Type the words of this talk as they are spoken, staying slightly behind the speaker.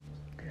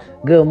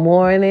Good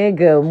morning,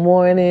 good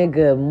morning,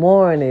 good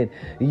morning,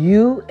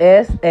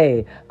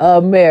 USA,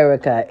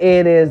 America.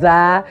 It is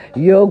I,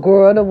 your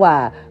girl, the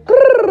Y.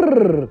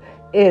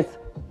 It's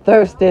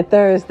Thirsty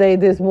Thursday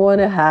this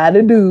morning. How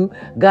to do?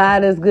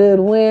 God is good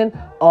when?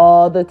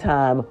 All the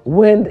time.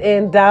 When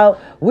in doubt,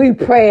 we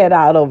pray it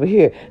out over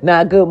here.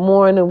 Now, good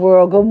morning,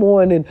 world. Good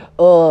morning,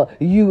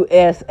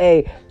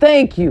 USA.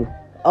 Thank you.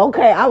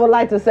 Okay, I would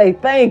like to say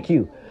thank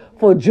you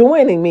for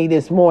joining me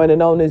this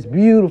morning on this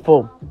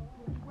beautiful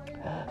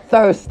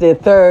Thirsty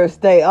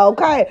Thursday,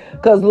 okay?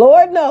 Because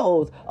Lord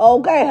knows,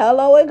 okay,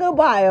 hello and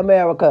goodbye,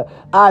 America.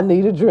 I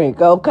need a drink,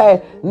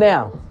 okay?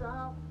 Now,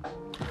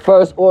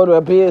 first order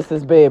of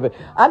business, baby.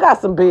 I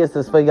got some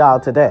business for y'all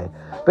today.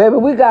 Baby,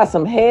 we got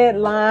some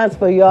headlines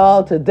for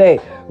y'all today.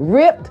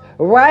 Ripped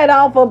right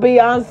off of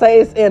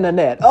Beyonce's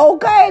internet.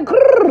 Okay?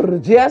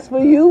 Just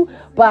for you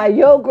by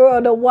your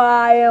girl, the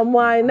why and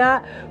why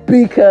not?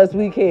 Because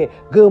we can.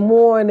 Good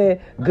morning,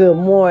 good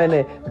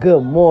morning,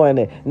 good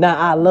morning. Now,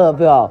 I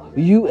love y'all.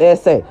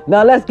 USA.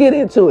 Now, let's get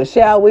into it,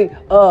 shall we?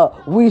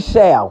 We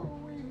shall.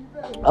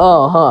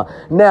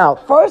 Now,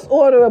 first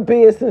order of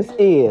business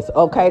is,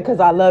 okay, because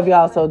I love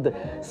y'all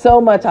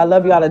so much. I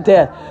love y'all to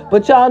death.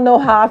 But y'all know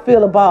how I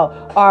feel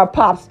about our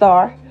pop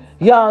star.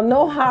 Y'all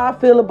know how I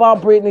feel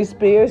about Britney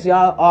Spears.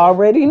 Y'all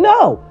already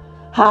know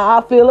how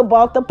I feel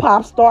about the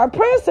pop star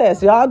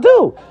princess. Y'all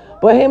do.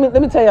 But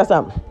let me tell y'all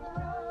something.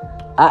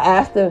 I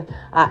asked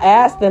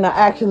and I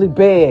actually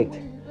begged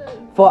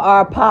for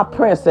our pop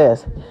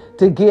princess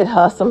to get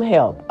her some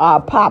help.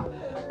 Our pop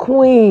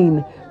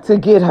queen to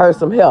get her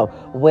some help.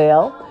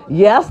 Well,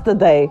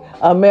 yesterday,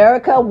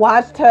 America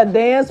watched her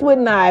dance with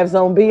knives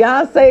on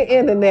Beyonce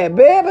internet.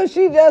 Baby,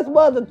 she just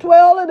wasn't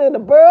twirling and a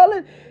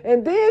burling.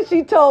 And then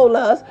she told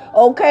us,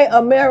 okay,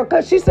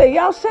 America, she said,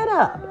 y'all shut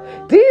up.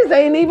 These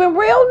ain't even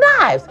real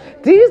knives.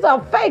 These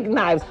are fake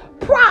knives.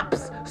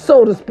 Props,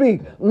 so to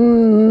speak.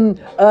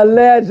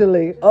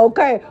 Allegedly.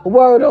 Okay,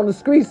 word on the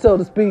street, so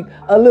to speak.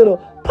 A little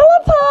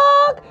pillow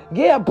talk.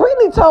 Yeah,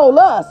 Britney told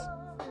us.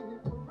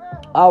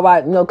 All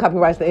right, no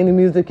copyrights to any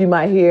music you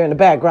might hear in the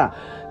background.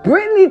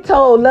 Britney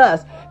told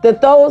us that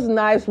those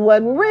knives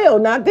wasn't real.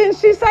 Now, didn't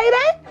she say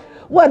that?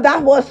 Well,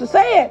 that's what she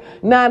said.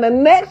 Now, the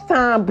next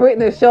time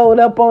Britney showed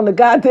up on the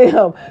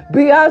goddamn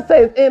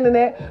Beyonce's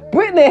internet,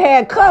 Britney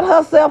had cut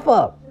herself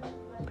up.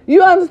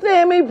 You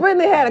understand me?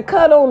 Britney had a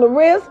cut on the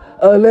wrist,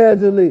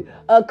 allegedly.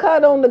 A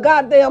cut on the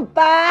goddamn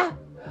thigh.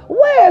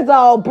 Where's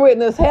all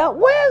Britney's help?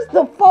 Where's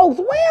the folks?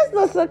 Where's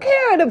the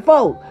security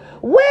folks?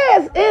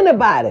 Where's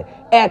anybody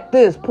at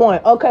this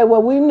point? Okay,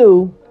 well, we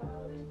knew,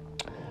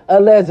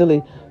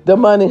 allegedly, the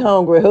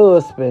money-hungry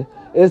husband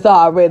is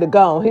already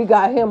gone. He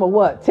got him a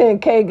what?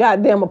 10K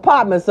goddamn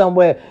apartment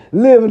somewhere,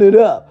 living it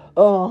up.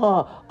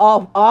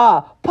 Off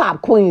our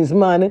pop queen's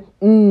money.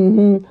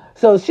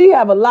 So she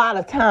have a lot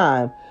of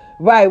time,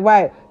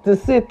 right, to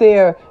sit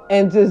there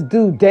and just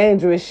do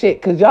dangerous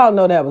shit. Because y'all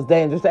know that was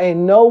dangerous. There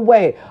ain't no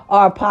way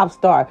our pop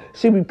star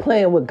should be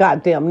playing with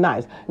goddamn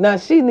knives. Now,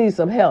 she needs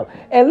some help.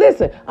 And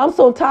listen, I'm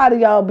so tired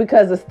of y'all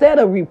because instead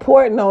of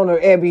reporting on her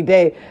every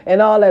day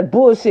and all that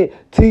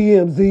bullshit,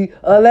 TMZ,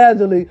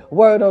 allegedly,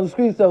 word on the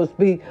street, so to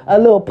speak, a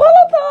little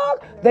pillow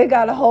talk, they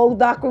got a whole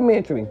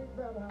documentary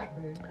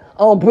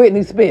on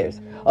Britney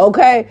Spears.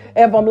 Okay?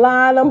 If I'm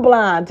lying, I'm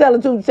blind. Tell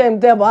the truth, shame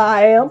the devil,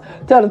 I am.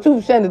 Tell the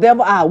truth, shame the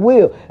devil, I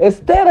will.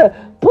 Instead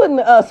of putting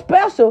a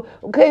special,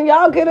 can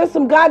y'all get us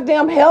some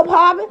goddamn help,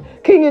 Harvey?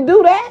 Can you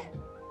do that?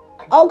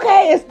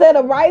 Okay? Instead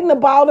of writing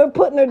about her,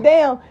 putting her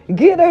down,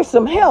 get her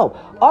some help.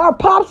 Our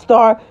pop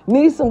star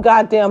needs some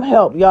goddamn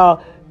help,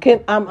 y'all.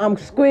 I'm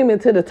screaming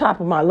to the top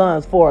of my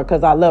lungs for her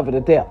because I love her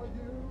to death.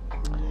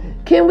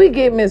 Can we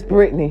get Miss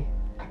Britney,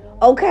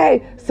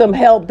 okay, some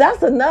help?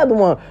 That's another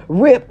one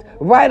ripped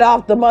right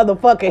off the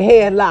motherfucking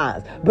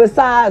headlines.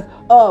 Besides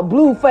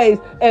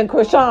Blueface and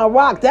Krishan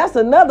Rock, that's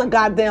another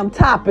goddamn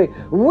topic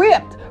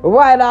ripped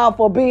right off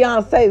of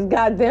Beyonce's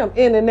goddamn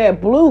internet.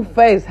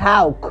 Blueface,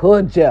 how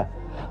could ya?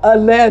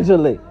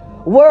 Allegedly.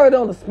 Word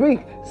on the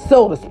street,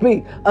 so to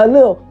speak. A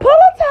little pillow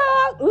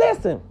talk.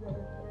 Listen.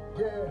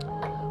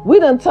 We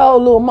done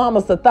told Lil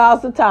Mama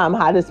 1,000 times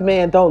how this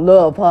man don't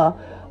love her.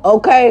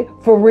 Okay?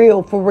 For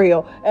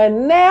real.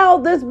 And now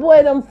this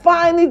boy done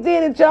finally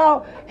did it,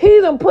 y'all.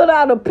 He done put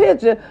out a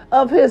picture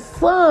of his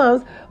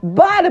son's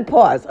body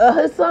parts, of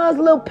his son's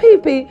little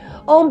pee-pee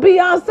on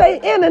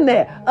Beyonce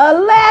internet.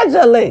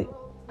 Allegedly.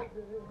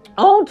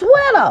 On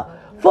Twitter.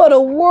 For the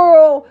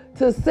world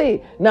to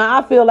see. Now,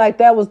 I feel like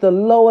that was the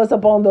lowest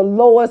upon the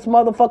lowest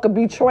motherfucker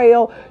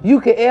betrayal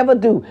you could ever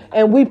do.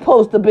 And we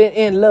supposed to be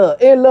in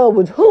love. In love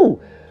with who?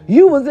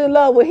 You was in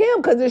love with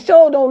him because it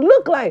sure don't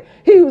look like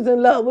he was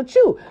in love with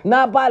you.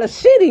 Not by the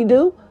shit he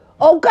do.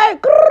 Okay?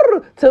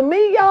 To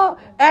me, y'all,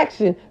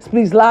 action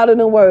speaks louder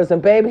than words.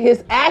 And baby,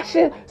 his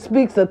action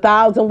speaks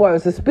 1,000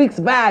 words. It speaks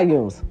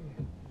volumes.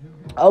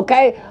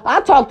 Okay?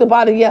 I talked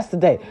about it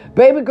yesterday.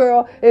 Baby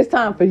girl, it's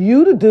time for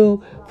you to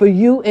do for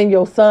you and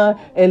your son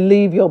and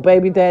leave your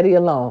baby daddy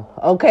alone.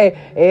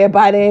 Okay?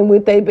 Everybody ain't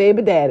with their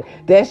baby daddy.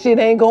 That shit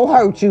ain't gonna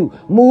hurt you.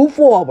 Move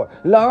forward.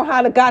 Learn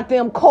how to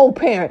goddamn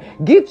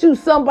co-parent. Get you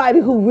somebody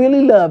who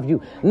really love you,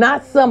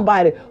 not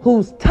somebody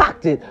who's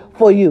toxic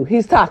for you.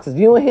 He's toxic.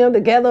 You and him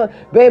together,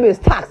 baby, it's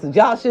toxic.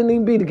 Y'all shouldn't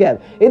even be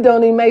together. It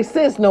don't even make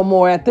sense no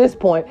more at this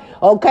point.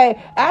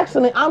 Okay?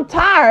 Actually, I'm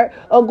tired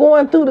of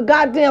going through the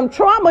goddamn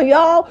trauma,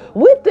 y'all,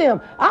 with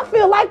them. I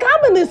feel like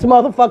I'm in this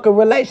motherfucking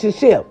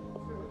relationship.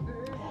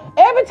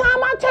 Every time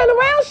I turn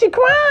around, she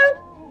crying.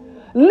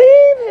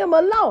 Leave him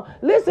alone.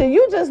 Listen,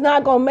 you just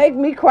not going to make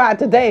me cry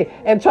today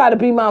and try to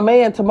be my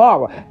man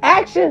tomorrow.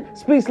 Action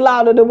speaks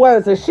louder than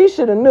words, and she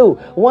should have knew.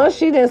 Once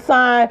she didn't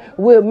sign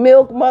with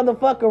Milk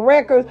motherfucking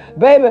Records,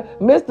 baby,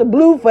 Mr.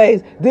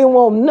 Blueface didn't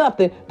want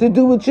nothing to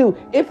do with you.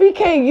 If he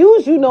can't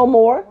use you no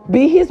more,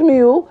 be his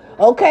mule,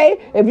 okay?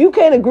 If you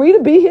can't agree to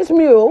be his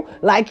mule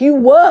like you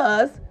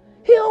was,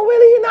 he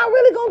not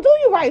really going to do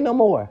you right no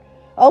more.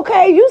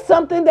 Okay, you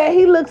something that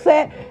he looks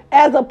at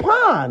as a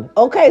pawn,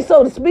 okay,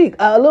 so to speak,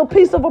 a little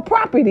piece of a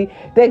property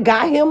that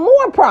got him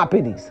more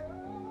properties.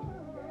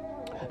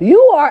 You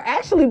are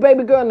actually,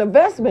 baby girl, an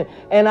investment,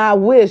 and I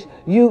wish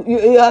you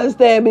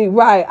understand me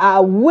right. I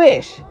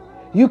wish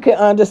you can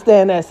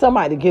understand that.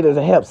 Somebody get her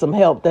to help, some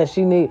help that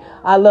she need.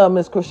 I love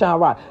Miss Krishan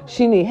Rock.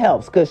 She need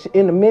help because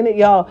in a minute,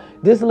 y'all,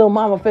 this little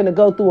mama finna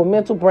go through a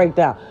mental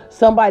breakdown.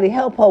 Somebody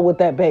help her with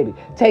that baby.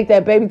 Take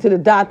that baby to the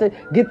doctor,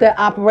 get that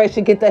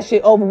operation, get that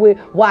shit over with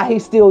while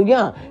he's still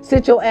young.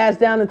 Sit your ass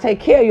down and take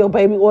care of your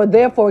baby, or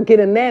therefore get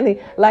a nanny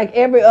like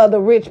every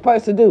other rich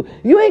person do.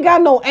 You ain't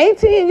got no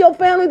auntie in your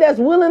family that's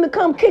willing to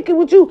come kick it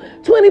with you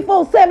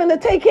 24/7 to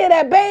take care of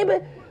that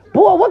baby.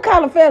 Boy, what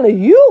kind of family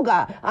you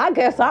got? I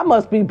guess I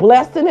must be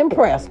blessed and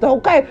impressed,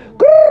 okay?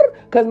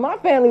 Because my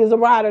family is a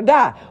ride or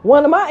die.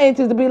 One of my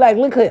aunties to be like,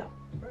 look here.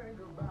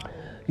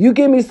 You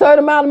give me a certain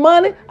amount of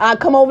money, I'll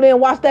come over there and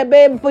watch that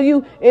baby for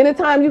you.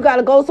 Anytime you got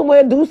to go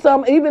somewhere, do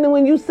something, even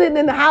when you sitting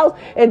in the house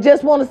and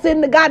just want to sit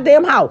in the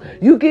goddamn house.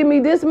 You give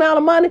me this amount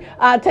of money,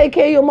 I'll take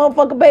care of your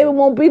motherfucking baby,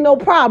 won't be no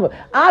problem.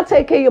 I'll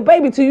take care of your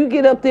baby till you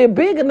get up there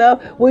big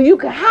enough where you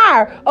can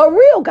hire a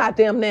real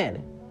goddamn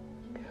nanny.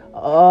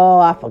 Oh,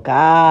 I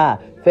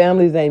forgot.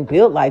 Families ain't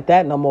built like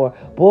that no more.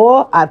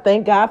 Boy, I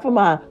thank God for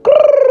mine.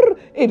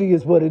 It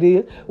is what it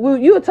is. Well,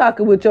 you're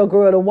talking with your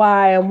girl to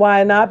why and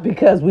why not,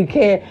 because we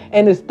can.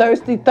 And it's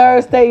Thirsty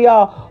Thursday,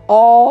 y'all,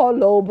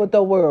 all over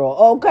the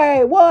world.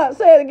 Okay? What?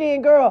 Say it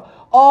again, girl.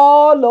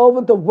 All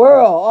over the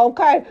world.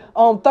 Okay?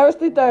 On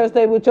Thirsty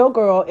Thursday with your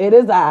girl, it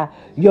is I,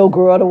 your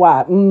girl to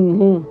why.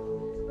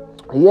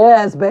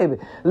 Yes, baby.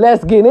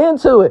 Let's get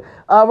into it.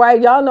 All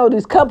right? Y'all know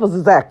these couples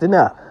is acting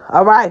up.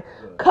 All right?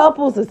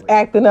 Couples is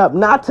acting up,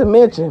 not to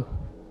mention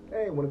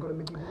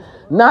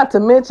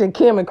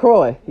Kim and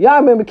Croy. Y'all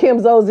remember Kim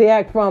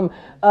Zolciak from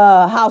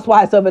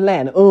Housewives of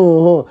Atlanta?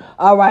 All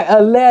right,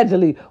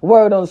 allegedly,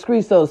 word on the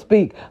street, so to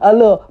speak, a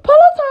little pillow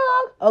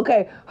talk.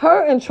 Okay,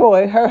 her and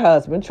Troy, her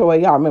husband, Troy,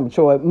 y'all remember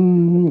Troy?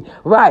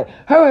 Right,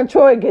 her and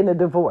Troy getting a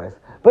divorce.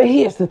 But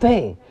here's the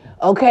thing,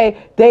 okay?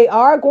 They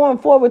are going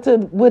forward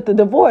with the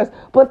divorce,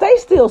 but they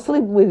still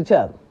sleep with each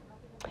other.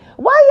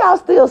 Why y'all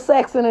still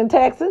sexing and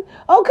texting?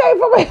 Okay,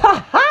 for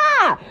real.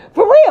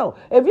 For real.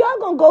 If y'all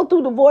gonna go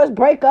through divorce,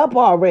 break up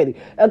already.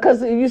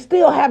 Because you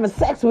still having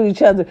sex with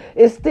each other.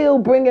 It's still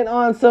bringing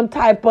on some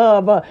type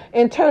of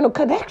internal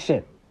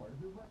connection.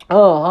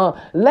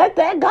 Let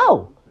that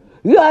go.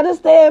 You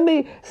understand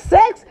me?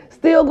 Sex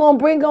still gonna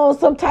bring on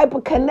some type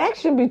of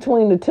connection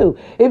between the two.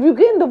 If you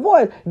getting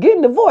divorced,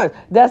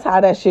 that's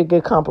how that shit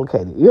get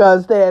complicated. You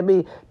understand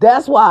me?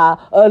 That's why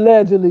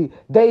allegedly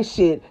they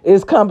shit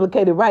is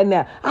complicated right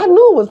now. I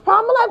knew it was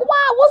problem. Like,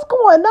 wow, what's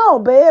going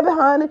on, baby,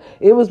 honey?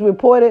 It was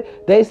reported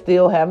they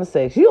still having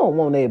sex. You don't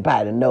want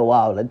everybody to know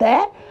all of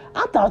that.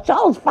 I thought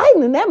y'all was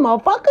fighting in that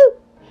motherfucker.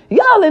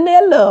 Y'all in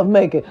there love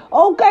making.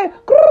 Okay,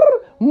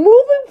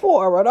 moving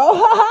forward.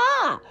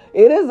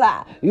 It is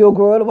I, your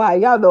girl to why.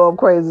 Y'all know I'm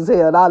crazy as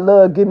hell. And I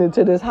love getting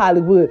into this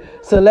Hollywood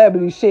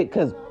celebrity shit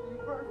because,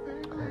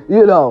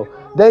 you know,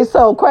 they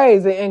so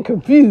crazy and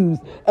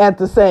confused at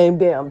the same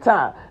damn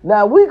time.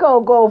 Now we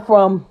gonna go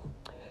from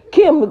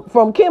Kim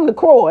to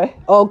Croy,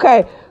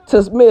 okay,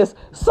 to Miss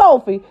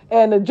Sophie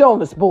and the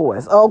Jonas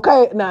Boys,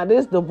 okay. Now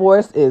this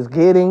divorce is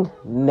getting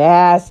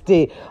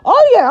nasty.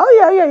 Oh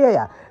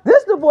yeah.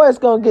 This divorce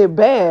gonna get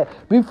bad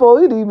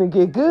before it even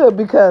get good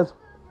because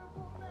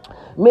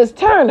Miss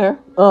Turner,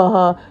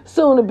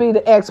 soon to be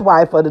the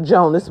ex-wife of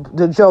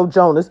the Joe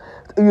Jonas,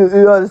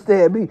 you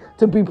understand me,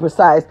 to be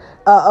precise,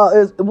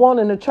 is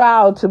wanting the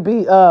trial to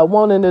be,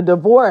 wanting the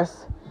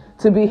divorce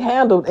to be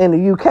handled in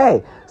the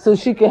UK so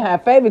she can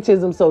have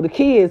favoritism so the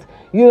kids,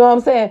 you know what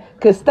I'm saying,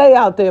 could stay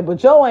out there. But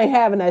Joe ain't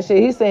having that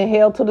shit. He's saying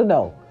hell to the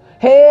no.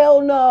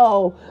 Hell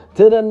no.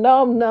 To the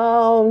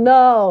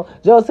no.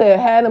 Joe said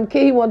had them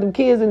kids, he want them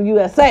kids in the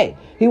USA.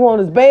 He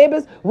want his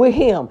babies with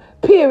him.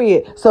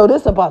 Period. So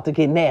this about to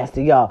get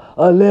nasty, y'all.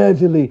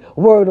 Allegedly,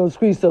 word on the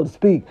street, so to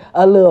speak.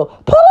 A little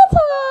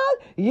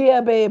politics.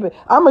 Yeah, baby.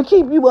 I'm going to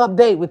keep you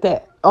updated with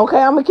that. Okay?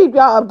 I'm going to keep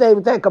y'all updated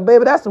with that because,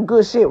 baby, that's some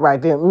good shit right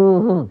there.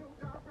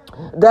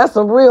 That's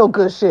some real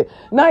good shit.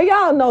 Now,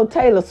 y'all know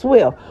Taylor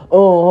Swift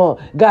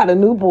got a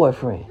new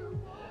boyfriend.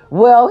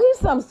 Well, he's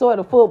some sort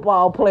of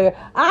football player.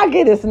 I'll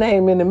get his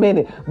name in a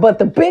minute. But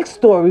the big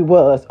story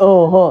was,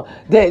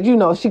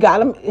 that, she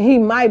got him. He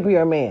might be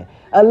her man,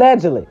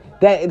 allegedly.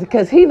 That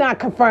because he not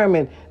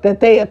confirming that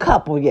they a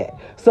couple yet.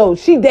 So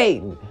she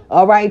dating.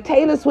 All right.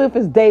 Taylor Swift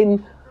is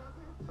dating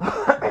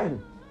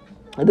the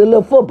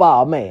little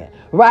football man.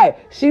 Right.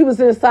 She was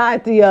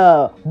inside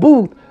the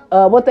booth,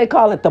 what they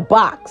call it, the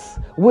box,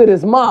 with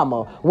his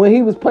mama when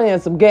he was playing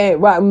some game.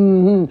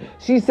 Right.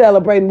 She's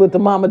celebrating with the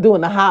mama,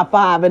 doing the high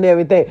five and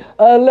everything.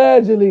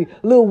 Allegedly,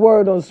 little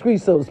word on the street,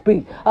 so to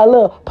speak. A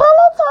little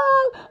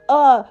pillow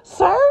talk.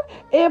 Sir,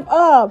 if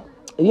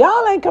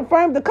y'all ain't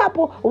confirmed the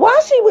couple, why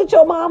she with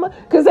your mama?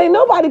 Because ain't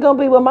nobody gonna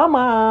be with my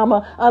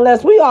mama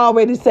unless we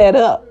already set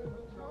up.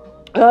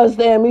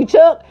 Understand me,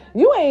 Chuck?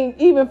 You ain't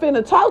even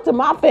finna talk to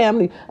my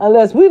family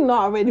unless we've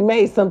already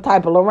made some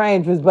type of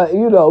arrangements. But,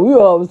 you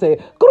always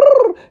say,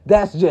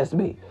 that's just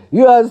me.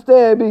 You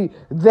understand me?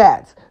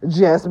 That's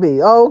just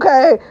me.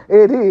 Okay?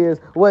 It is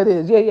what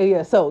it is.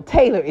 Yeah. So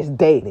Taylor is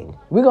dating.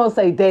 We're going to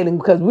say dating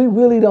because we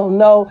really don't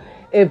know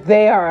if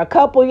they are a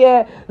couple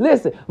yet.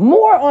 Listen,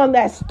 more on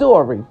that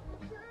story.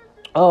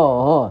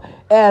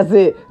 As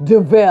it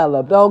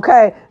developed.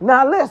 Okay?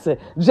 Now listen,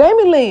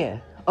 Jamie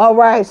Lynn. All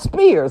right,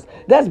 Spears.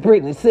 That's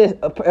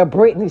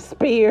Britney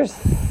Spears'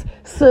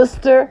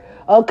 sister.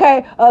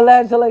 Okay,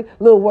 allegedly,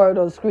 little word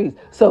on the streets,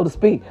 so to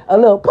speak. A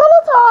little pillow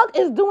talk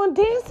is doing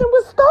dancing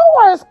with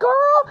stars,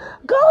 girl.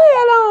 Go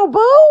ahead on,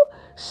 boo.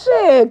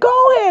 Shit,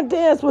 go ahead and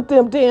dance with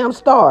them damn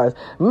stars.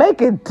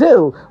 Make it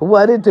do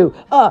what it do.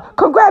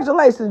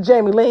 Congratulations,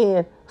 Jamie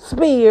Lynn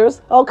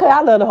Spears. Okay,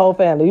 I love the whole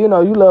family. You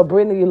love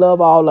Britney, you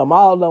love all of them.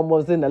 All of them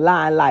was in the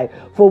limelight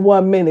for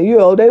 1 minute.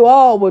 They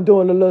all were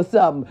doing a little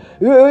something.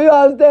 You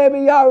understand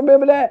me? Y'all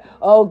remember that?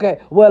 Okay,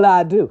 well,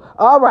 I do.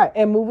 All right,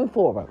 and moving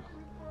forward.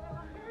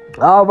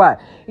 All right.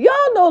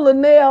 Y'all know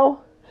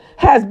Linnell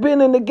has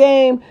been in the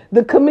game.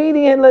 The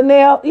comedian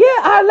Linnell. Yeah,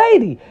 our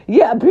lady.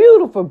 Yeah,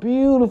 beautiful,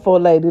 beautiful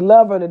lady.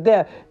 Love her to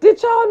death.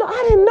 Did y'all know?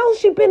 I didn't know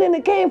she'd been in the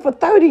game for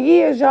 30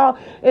 years, y'all,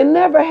 and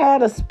never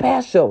had a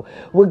special.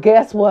 Well,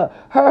 guess what?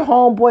 Her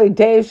homeboy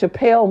Dave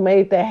Chappelle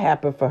made that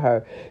happen for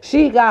her.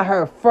 She got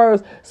her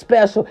first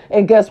special,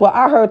 and guess what?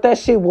 I heard that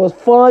shit was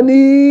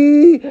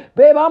funny.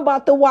 Baby, I'm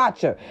about to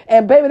watch her.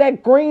 And baby,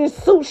 that green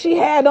suit she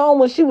had on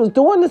when she was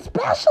doing the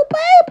special,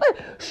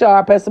 baby.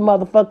 Sharp as a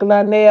motherfucker,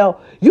 Linnell.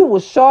 You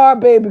was sharp,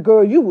 baby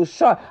girl. You was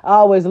sharp. I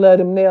always love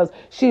them nails.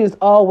 She is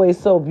always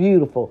so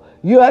beautiful.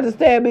 You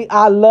understand me?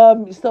 I love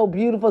me. So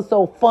beautiful,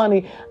 so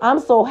funny. I'm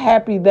so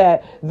happy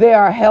that they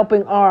are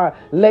helping our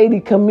lady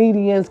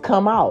comedians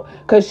come out.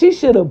 Because she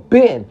should have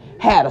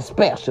had a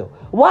special.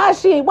 Why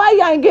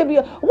y'all ain't give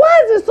you?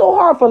 Why is it so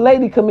hard for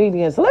lady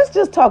comedians? Let's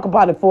just talk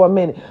about it for a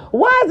minute.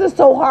 Why is it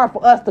so hard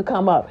for us to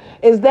come up?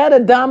 Is that a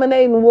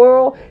dominating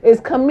world? Is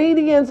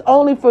comedians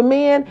only for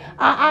men?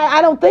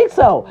 I don't think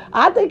so.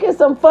 I think it's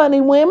some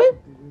funny women.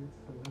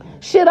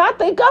 Shit, I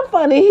think I'm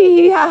funny. Hee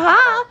hee ha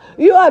ha.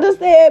 You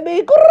understand me?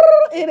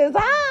 It is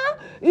high.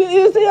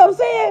 You see what I'm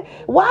saying?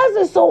 Why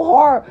is it so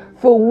hard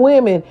for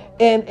women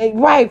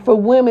for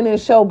women in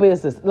show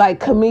business,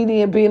 like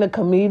being a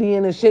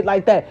comedian and shit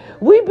like that?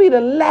 We be the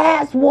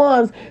last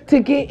ones to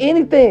get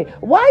anything.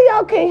 Why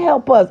y'all can't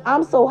help us?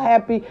 I'm so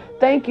happy.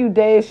 Thank you,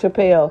 Dave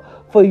Chappelle,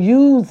 for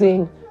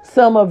using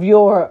some of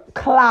your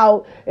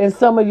clout and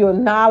some of your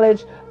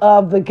knowledge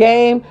of the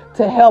game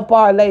to help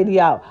our lady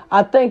out.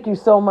 I thank you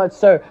so much,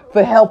 sir,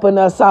 for helping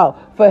us out,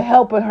 for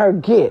helping her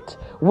get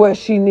where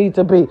she needs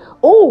to be.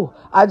 Oh,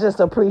 I just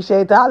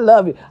appreciate that. I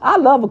love you. I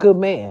love a good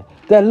man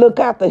that look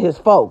after his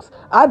folks.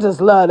 I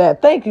just love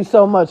that. Thank you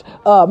so much,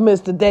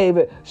 Mr.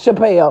 David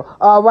Chappelle.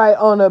 All right,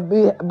 on the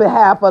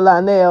behalf of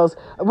Linnell's.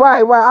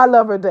 Right. I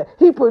love her.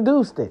 He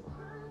produced it.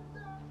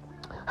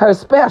 Her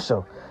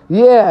special.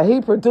 Yeah,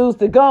 he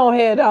produced it. Go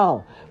ahead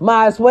on.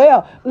 Might as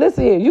well.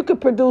 Listen here, you could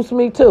produce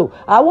me too.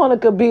 I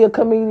want to be a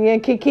comedian.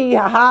 Kiki,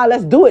 haha.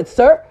 Let's do it,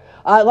 sir.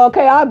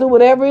 Okay, I'll do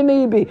whatever it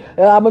need be.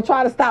 I'm going to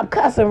try to stop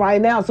cussing right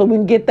now so we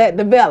can get that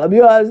developed.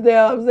 You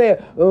understand what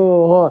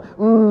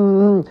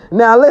I'm saying?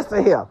 Now,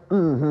 listen here.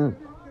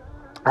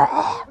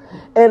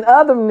 In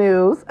other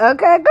news,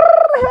 okay,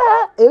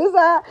 it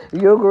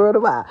is your girl to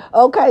buy.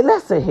 Okay,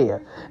 listen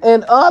here.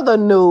 In other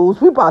news,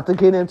 we about to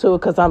get into it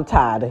because I'm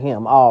tired of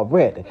him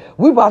already.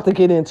 We about to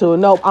get into it.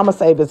 Nope, I'm going to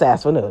save his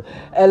ass for news.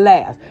 At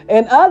last.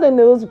 In other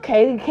news,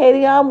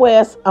 Kanye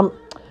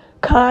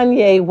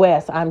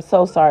West. I'm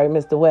so sorry,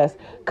 Mr. West.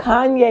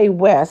 Kanye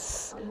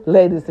West,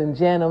 ladies and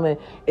gentlemen,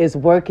 is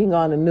working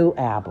on a new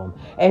album.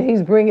 And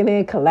he's bringing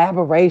in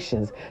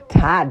collaborations.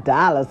 Ty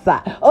Dolla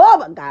 $ign. Oh,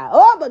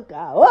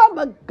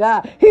 my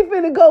God. He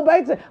finna go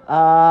back to,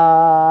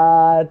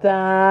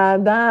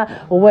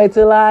 wait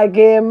till I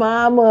get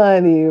my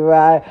money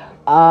right.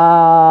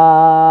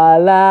 La.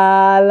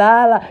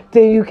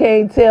 Then you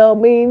can't tell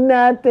me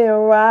nothing,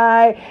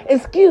 right?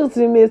 Excuse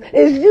me, miss.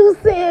 Is you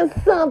saying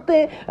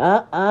something?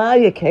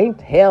 You can't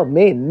tell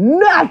me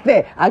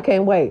nothing. I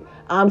can't wait.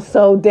 I'm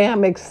so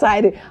damn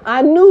excited.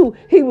 I knew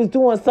he was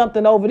doing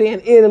something over there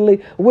in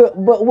Italy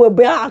with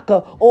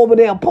Bianca over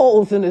there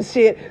posing and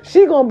shit.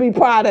 She gonna be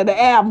proud of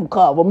the album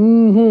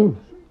cover.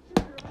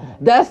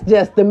 That's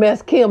just the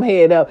mess Kim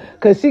had up,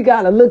 because she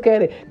got to look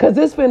at it, because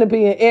it's finna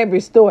be in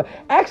every store.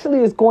 Actually,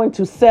 it's going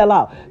to sell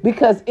out,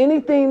 because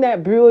anything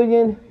that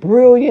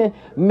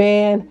brilliant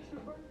man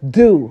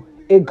do,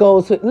 it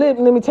goes to, let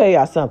me tell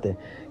y'all something.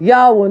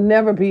 Y'all will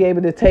never be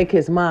able to take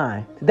his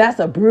mind. That's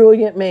a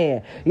brilliant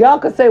man. Y'all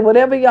can say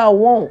whatever y'all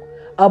want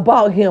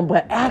about him,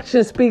 but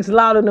action speaks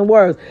louder than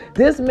words.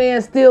 This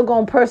man still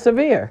gonna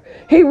persevere.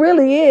 He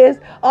really is.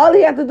 All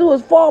he has to do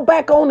is fall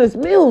back on his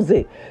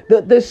music.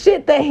 The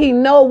shit that he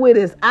know with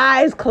his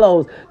eyes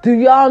closed. Do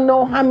y'all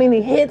know how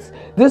many hits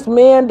this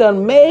man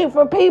done made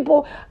for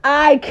people?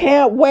 I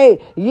can't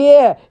wait.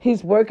 Yeah,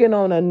 he's working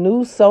on a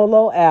new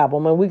solo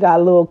album, and we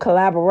got a little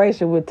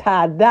collaboration with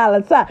Ty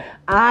Dolla $ign.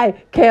 I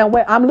can't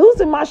wait. I'm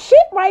losing my shit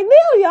right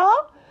now,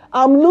 y'all.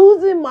 I'm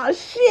losing my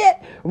shit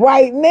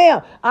right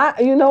now.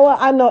 You know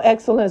what? I know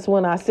excellence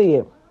when I see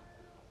it.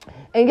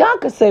 And y'all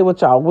can say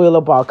what y'all will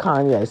about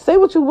Kanye. Say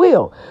what you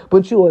will,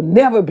 but you will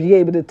never be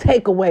able to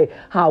take away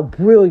how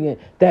brilliant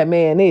that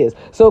man is.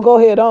 So go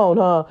ahead on,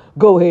 huh?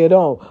 Go ahead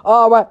on.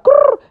 All right.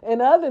 In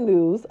other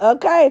news,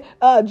 okay,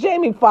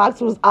 Jamie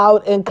Foxx was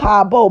out in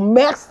Cabo,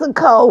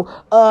 Mexico,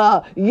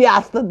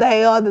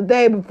 yesterday or the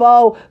day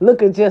before,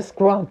 looking just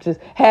scrumptious.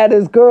 Had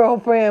his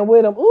girlfriend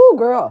with him. Ooh,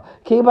 girl,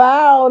 keep an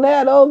eye on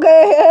that,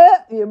 okay?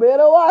 You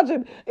better watch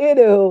it.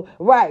 Anywho,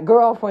 right,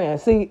 girlfriend.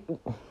 See,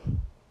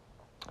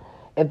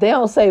 if they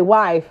don't say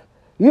wife,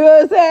 you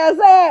understand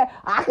what I'm saying?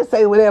 I can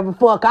say whatever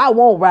fuck I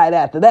want right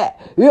after that.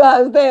 You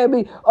understand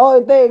me?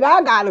 Only thing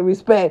I gotta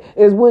respect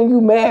is when you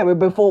married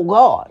before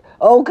God.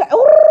 Okay?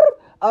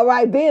 All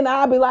right, then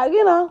I'll be like,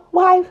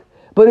 wife.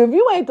 But if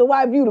you ain't the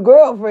wife, you the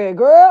girlfriend,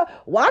 girl.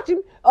 Watch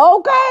him.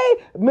 Okay?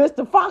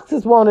 Mr. Fox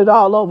is wanted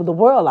all over the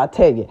world, I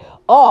tell you.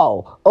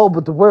 All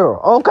over the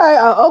world. Okay?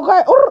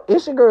 Okay?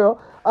 It's your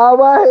girl. All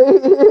right?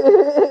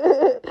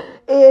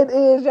 It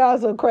is. Y'all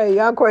so crazy.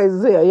 Y'all crazy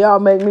as hell. Y'all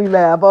make me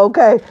laugh.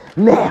 Okay?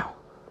 Now,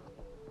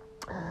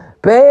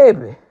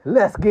 baby,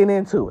 let's get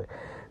into it.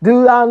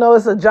 Do y'all know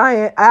it's a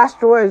giant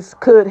asteroid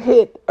could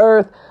hit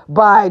Earth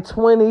by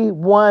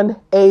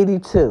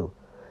 2182?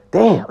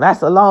 Damn,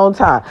 that's a long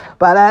time.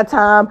 By that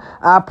time,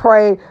 I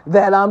pray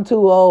that I'm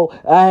too old.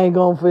 I ain't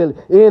gonna feel it.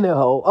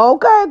 Anyhow,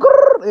 okay,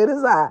 it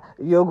is I,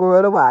 your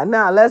girl to why.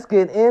 Now, let's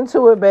get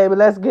into it, baby.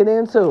 Let's get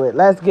into it.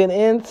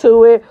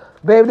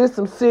 Baby, this is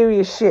some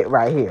serious shit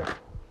right here.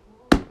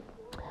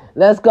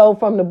 Let's go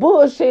from the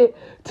bullshit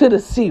to the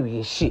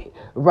serious shit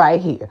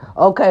right here.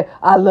 Okay,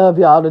 I love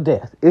y'all to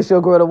death. It's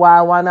your girl to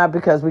why not?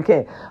 Because we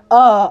can.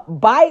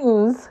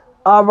 Biden's,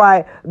 all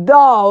right,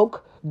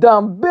 dog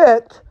done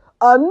bit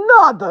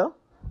another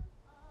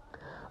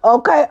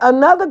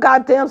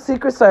goddamn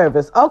Secret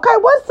Service. Okay,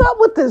 what's up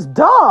with this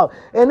dog?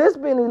 And it's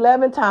been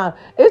 11 times.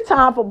 It's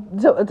time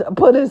to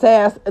put his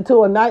ass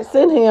to a night,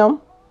 send him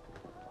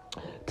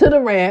to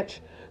the ranch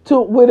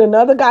with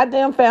another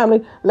goddamn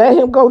family. Let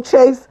him go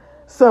chase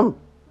some,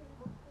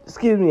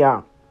 excuse me,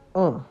 y'all.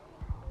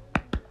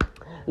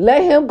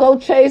 Let him go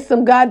chase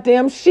some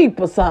goddamn sheep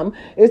or something.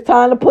 It's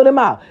time to put him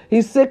out.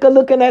 He's sick of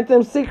looking at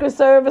them Secret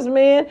Service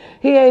men.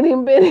 He ain't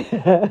even been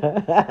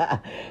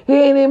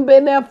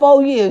there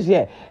 4 years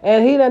yet.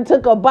 And he done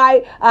took a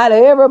bite out of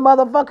every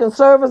motherfucking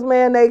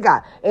serviceman they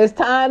got. It's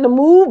time to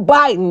move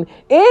Biden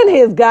and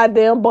his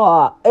goddamn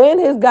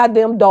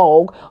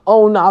dog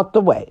on out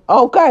the way.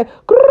 Okay?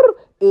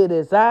 It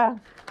is I,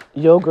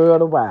 your girl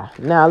to why.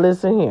 Now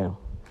listen here.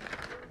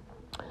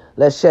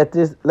 Let's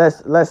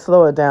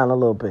slow it down a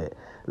little bit.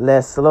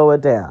 Let's slow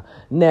it down.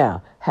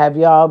 Now, have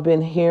y'all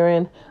been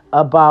hearing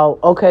about,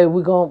 okay,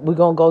 we're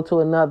gonna go to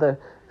another,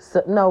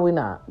 no, we're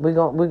not. We're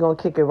gonna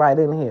kick it right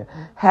in here.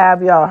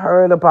 Have y'all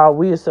heard about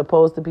we are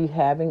supposed to be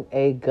having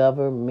a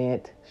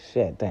government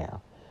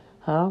shutdown?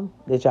 Huh?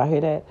 Did y'all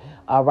hear that?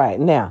 All right.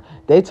 Now,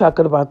 they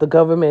talking about the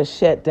government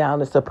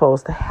shutdown is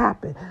supposed to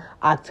happen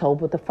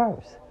October the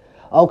 1st.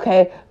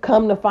 Okay,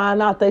 come to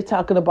find out, they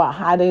talking about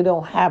how they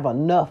don't have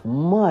enough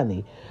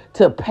money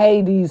to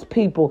pay these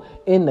people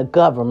in the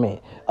government.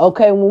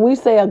 Okay, when we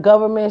say a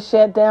government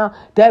shutdown,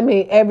 that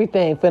means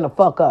everything finna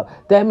fuck up.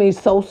 That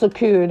means Social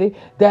Security.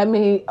 That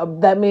mean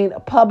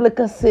public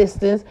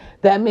assistance.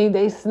 That means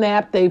they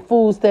snap they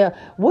food stamp.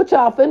 What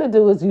y'all finna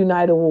do is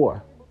unite a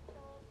war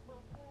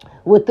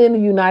within the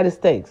United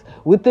States,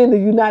 within the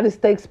United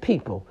States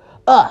people.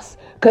 Us,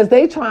 because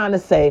they trying to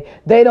say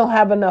they don't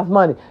have enough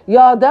money.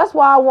 Y'all, that's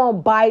why I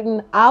want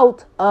Biden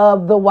out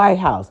of the White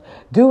House.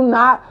 Do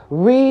not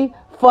I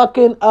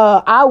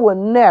will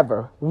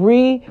never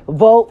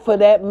re-vote for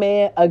that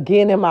man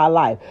again in my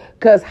life.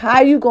 Because how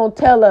you going to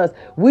tell us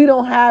we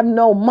don't have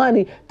no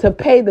money to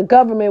pay the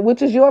government,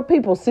 which is your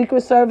people,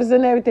 Secret Service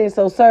and everything.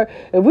 So, sir,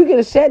 if we get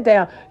a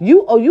shutdown,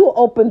 you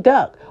open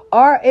duck.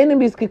 Our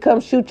enemies could come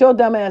shoot your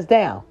dumb ass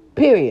down,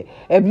 period.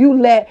 If you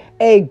let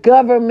a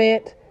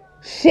government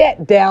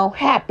shutdown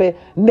happen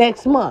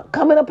next month,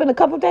 coming up in a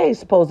couple of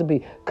days,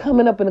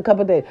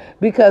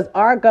 because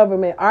our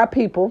government, our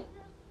people,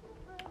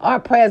 Our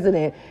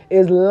president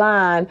is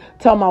lying,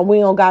 talking about we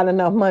don't got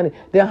enough money.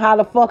 Then how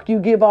the fuck you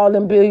give all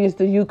them billions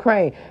to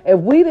Ukraine? If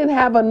we didn't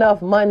have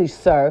enough money,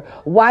 sir,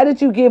 why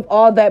did you give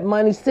all that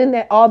money, send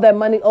all that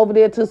money over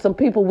there to some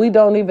people we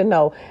don't even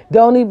know,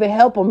 don't even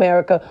help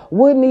America,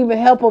 wouldn't even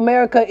help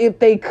America if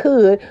they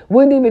could,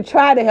 wouldn't even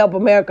try to help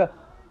America?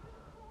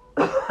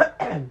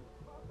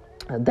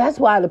 That's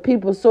why the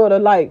people sort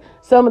of like,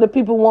 some of the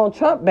people want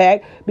Trump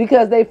back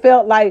because they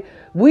felt like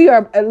we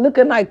are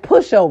looking like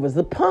pushovers,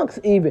 the punks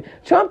even.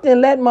 Trump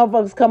didn't let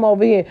motherfuckers come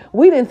over here.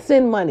 We didn't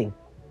send money.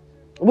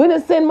 We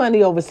didn't send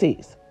money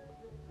overseas.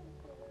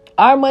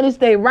 Our money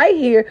stayed right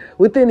here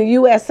within the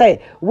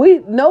USA.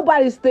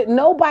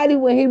 Nobody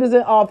when he was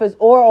in office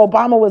or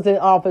Obama was in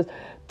office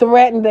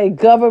threatened a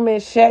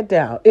government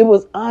shutdown. It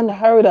was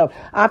unheard of.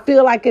 I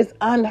feel like it's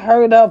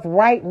unheard of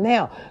right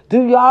now.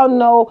 Do y'all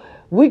know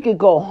we could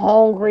go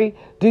hungry?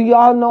 Do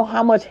y'all know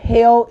how much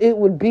hell it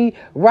would be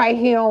right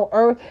here on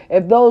earth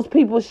if those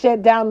people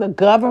shut down the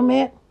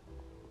government?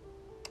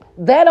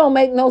 That don't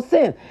make no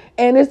sense.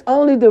 And it's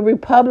only the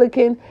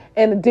Republicans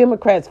and the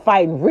Democrats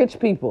fighting, rich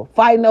people,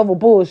 fighting over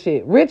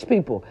bullshit. Rich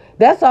people.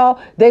 That's all.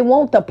 They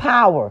want the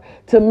power.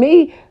 To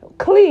me,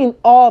 clean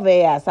all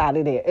their ass out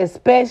of there,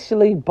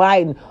 especially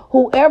Biden.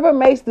 Whoever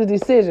makes the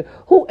decision,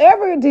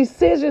 whoever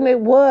decision it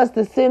was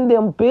to send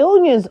them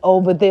billions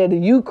over there to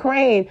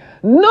Ukraine,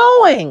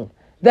 knowing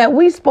that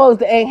we supposed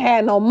to ain't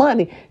had no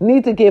money,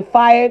 need to get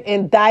fired,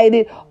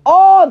 indicted,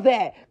 all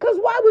that. Because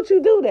why would you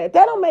do that?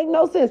 That don't make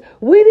no sense.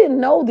 We didn't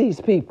know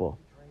these people.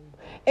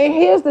 And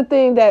here's the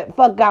thing that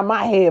got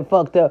my head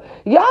fucked up.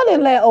 Y'all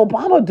didn't let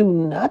Obama do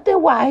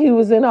nothing while he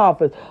was in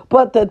office.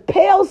 But the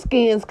pale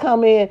skins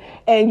come in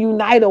and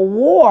unite a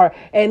war,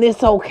 and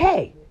it's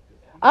okay.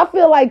 I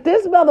feel like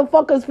this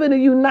motherfucker's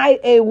finna unite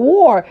a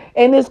war,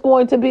 and it's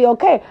going to be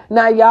okay.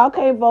 Now, y'all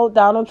can't vote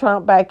Donald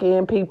Trump back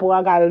in, people.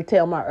 I got to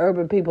tell my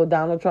urban people,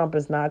 Donald Trump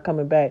is not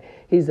coming back.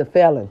 He's a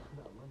felon.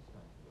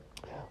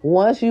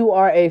 Once you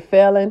are a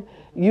felon,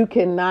 you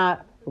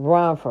cannot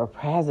run for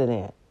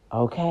president,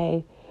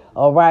 okay?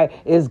 All right,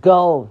 it's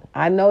gone.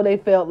 I know they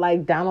felt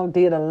like Donald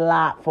did a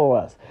lot for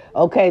us.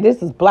 Okay,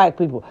 this is black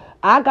people.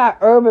 I got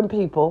urban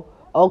people,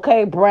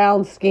 okay,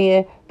 brown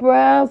skin.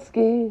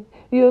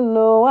 You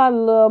know I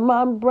love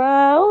my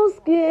brown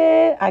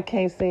skin. I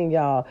can't sing,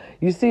 y'all.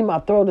 You see, my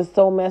throat is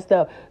so messed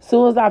up. As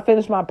soon as I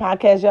finish my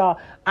podcast, y'all,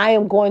 I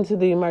am going to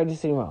the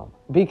emergency room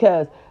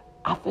because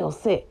I feel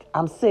sick.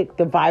 I'm sick.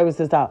 The virus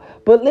is out.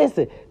 But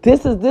listen,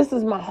 this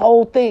is my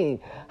whole thing.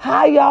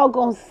 How y'all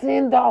gonna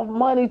send off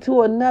money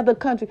to another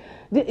country?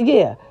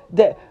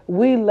 That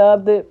we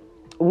loved it.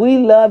 We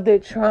loved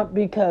it, Trump,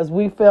 because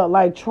we felt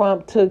like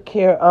Trump took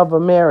care of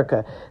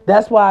America.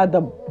 That's why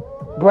the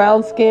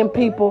brown-skinned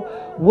people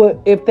would,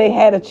 if they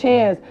had a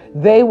chance,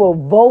 they will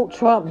vote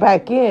Trump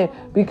back in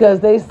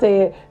because they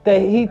said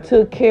that he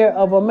took care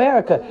of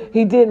America.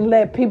 He didn't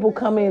let people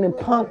come in and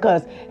punk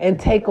us and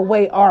take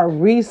away our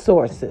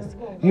resources.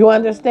 You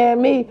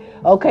understand me?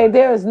 Okay,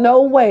 there is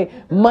no way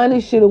money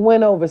should have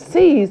went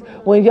overseas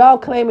when y'all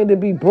claiming to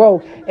be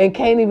broke and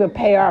can't even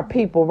pay our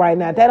people right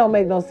now. That don't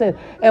make no sense.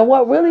 And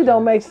what really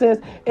don't make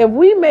sense, if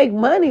we make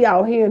money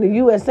out here in the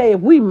USA, if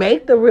we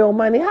make the real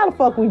money, how the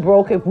fuck we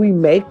broke if we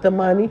make the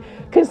money?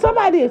 Can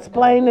somebody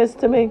explain this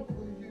to me?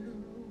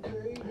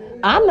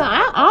 I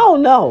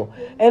don't know.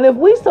 And if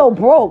we so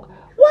broke,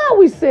 why are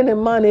we sending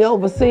money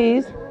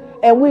overseas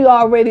and we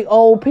already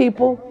old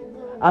people?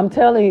 I'm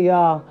telling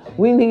y'all,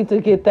 we need to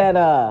get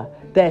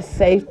that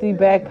safety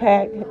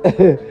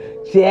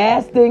backpack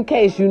just in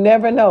case. You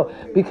never know,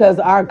 because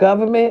our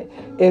government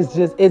is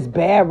it's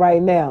bad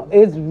right now.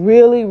 It's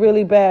really,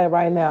 really bad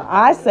right now.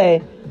 I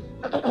say,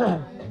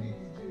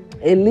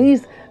 at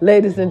least,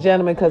 ladies and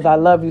gentlemen, because I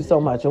love you so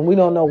much, and we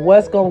don't know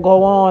what's going to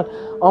go on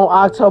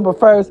October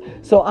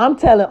 1st. So I'm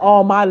telling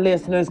all my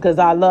listeners, because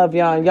I love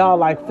y'all, and y'all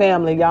like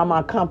family. Y'all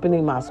my company,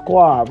 my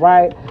squad,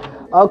 right?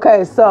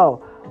 Okay,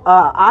 so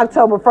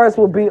October 1st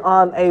will be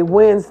on a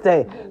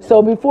Wednesday.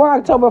 So before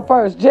October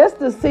 1st, just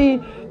to see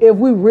if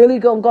we really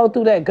going to go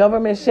through that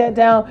government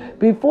shutdown,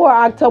 before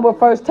October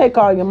 1st, take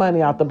all your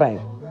money out the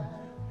bank.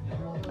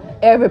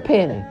 Every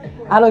penny.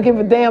 I don't give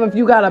a damn if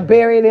you got to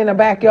bury it in the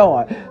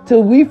backyard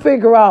till we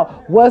figure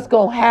out what's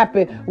going to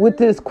happen with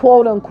this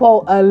quote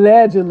unquote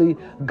allegedly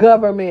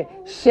government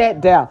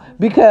shutdown.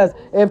 Because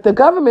if the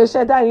government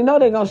shut down, you know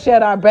they're going to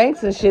shut our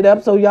banks and shit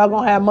up. So y'all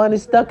going to have money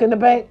stuck in the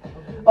bank.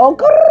 Oh,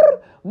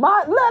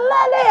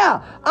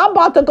 I'm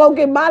about to go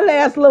get my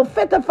last little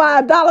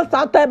 $55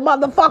 out that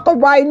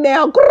motherfucker right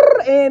now.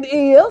 And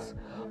is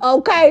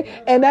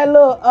okay. And that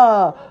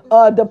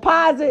little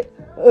deposit.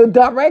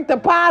 Direct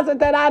deposit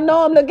that I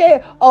know I'm to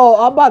get.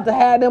 Oh, I'm about to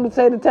have them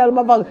tell the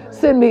motherfucker,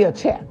 send me a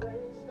check.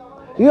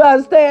 You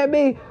understand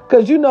me?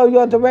 Because you know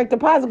your direct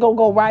deposit gonna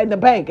go right in the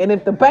bank. And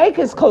if the bank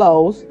is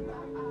closed,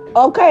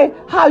 okay,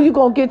 how you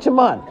gonna get your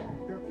money?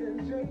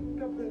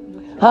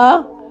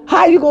 Huh?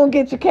 How you gonna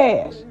get your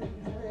cash?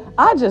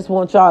 I just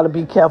want y'all to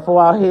be careful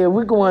out here.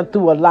 We're going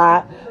through a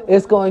lot.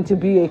 It's going to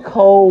be a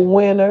cold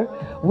winter.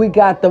 We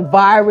got the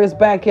virus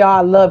back, y'all.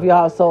 I love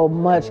y'all so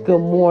much. Good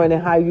morning.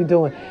 How you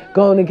doing?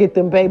 Going to get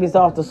them babies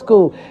off to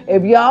school.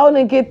 If y'all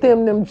didn't get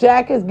them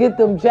jackets, get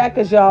them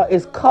jackets, y'all.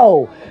 It's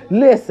cold.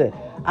 Listen,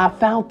 I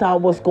found out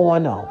what's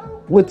going on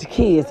with the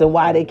kids and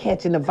why they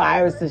catching the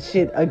virus and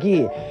shit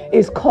again.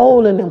 It's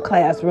cold in them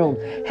classrooms.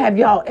 Have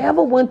y'all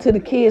ever went to the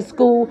kids'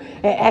 school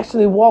and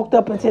actually walked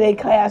up into their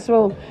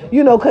classroom?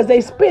 You know, because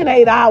they spend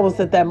 8 hours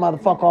at that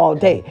motherfucker all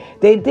day.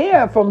 They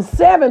there from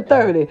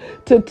 7:30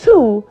 to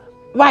 2,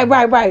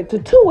 right, to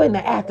 2 in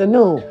the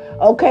afternoon.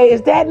 Okay,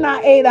 is that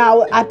not 8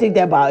 hours? I think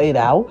that about 8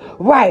 hours.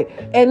 Right,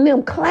 and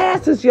them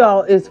classes,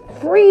 y'all, is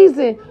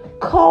freezing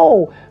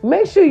cold.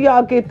 Make sure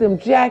y'all get them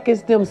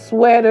jackets, them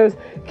sweaters,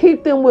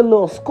 keep them with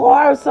little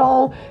scarves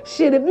on.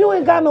 Shit, if you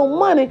ain't got no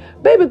money,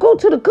 baby, go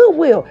to the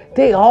Goodwill.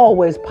 They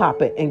always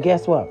pop it. And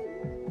guess what?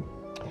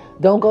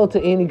 Don't go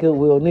to any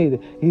Goodwill neither.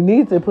 You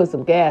need to put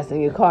some gas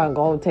in your car and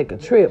go and take a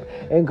trip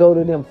and go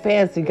to them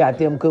fancy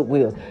goddamn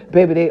Goodwills.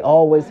 Baby, they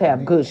always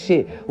have good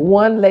shit.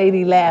 One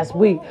lady last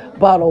week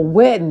bought a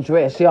wedding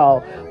dress,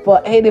 y'all,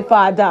 for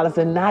 $85,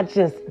 and not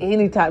just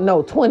any type.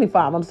 No,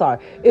 $25. I'm sorry.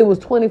 It was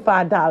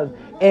 $25.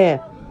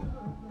 And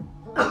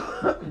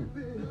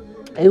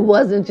it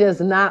wasn't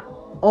just not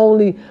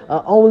only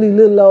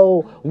little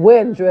old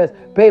wedding dress,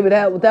 baby.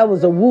 That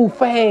was a Wu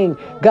Fang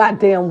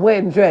goddamn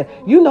wedding dress.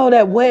 You know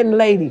that wedding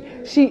lady?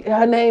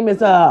 Her name is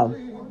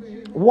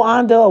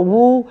Wanda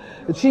Wu.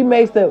 She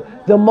makes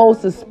the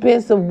most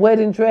expensive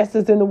wedding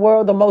dresses in the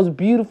world, the most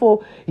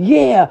beautiful.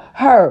 Yeah,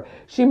 her.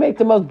 She makes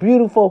the most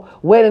beautiful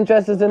wedding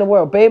dresses in the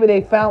world. Baby,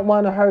 they found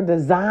one of her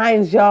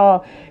designs,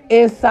 y'all,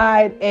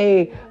 inside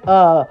a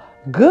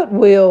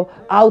Goodwill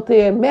out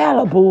there in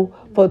Malibu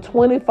for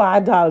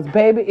 $25.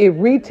 Baby, it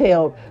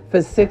retailed for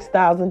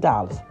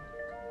 $6,000.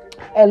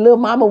 And little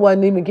mama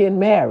wasn't even getting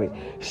married.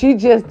 She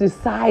just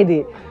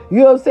decided, you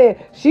know what I'm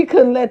saying? She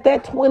couldn't let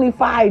that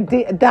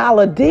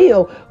 $25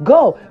 deal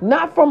go.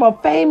 Not from a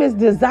famous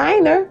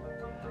designer.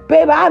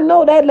 Baby, I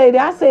know that lady.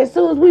 I said, as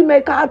soon as we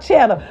make our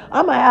cheddar,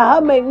 I'm going to have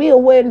her make me a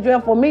wedding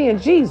dress for me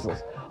and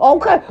Jesus.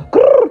 Okay?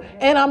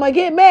 And I'm going to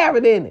get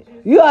married in it.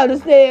 You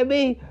understand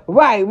me?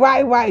 Right.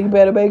 You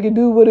better make it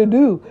do what it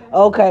do.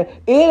 Okay?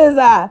 It is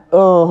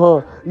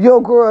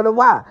your girl, the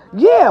why.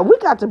 Yeah, we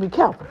got to be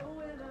careful.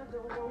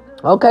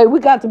 Okay, we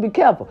got to be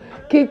careful.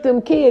 Keep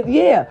them kids,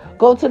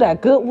 go to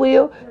that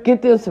Goodwill,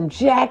 get them some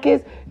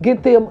jackets,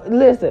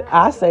 listen,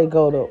 I say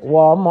go to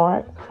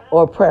Walmart,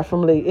 or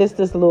preferably, it's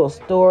this little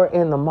store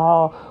in the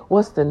mall.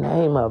 What's the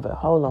name of it?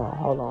 Hold on,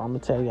 I'm going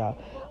to tell y'all.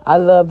 I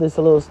love this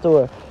little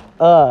store.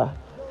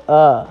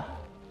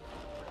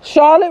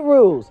 Charlotte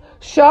Rules.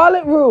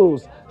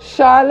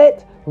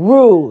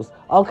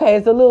 Okay,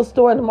 it's a little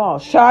store in the mall.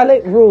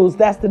 Charlotte Rules,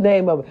 that's the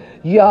name of it.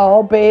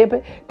 Y'all,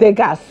 baby, they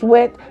got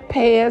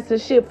sweatpants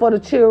and shit for the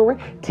children,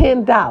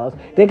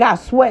 $10. They got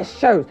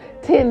sweatshirts,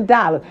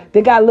 $10.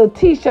 They got a little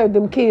t-shirt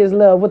them kids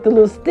love with the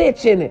little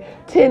stitch in it,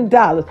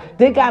 $10.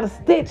 They got a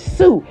stitch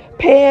suit,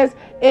 pants,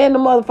 and the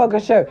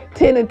motherfucking shirt,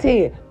 10 and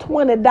 10,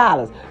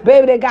 $20.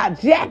 Baby, they got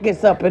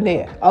jackets up in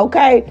there,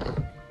 okay?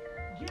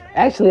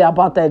 Actually, I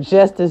bought that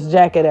Justice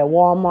jacket at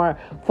Walmart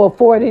for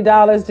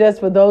 $40. Just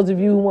for those of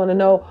you who want to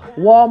know,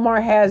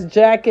 Walmart has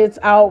jackets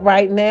out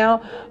right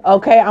now.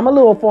 Okay, I'm a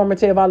little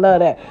informative. I love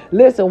that.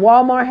 Listen,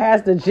 Walmart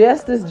has the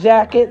Justice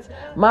jackets.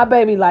 My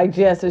baby like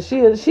Justice.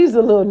 She's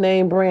a little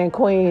name brand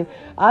queen.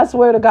 I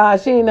swear to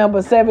God, she ain't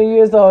number 7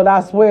 years old.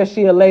 I swear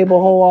she a label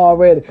hoe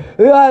already.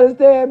 You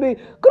understand me?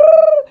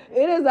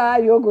 It is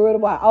your girl to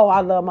watch. Oh,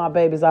 I love my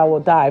babies. I will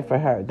die for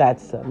her.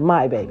 That's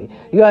my baby.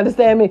 You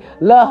understand me?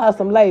 Love her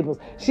some labels.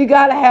 She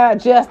got to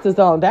have Justice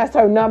on. That's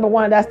her number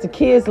one. That's the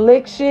kids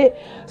lick shit.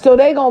 So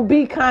they going to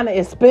be kind of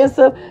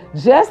expensive.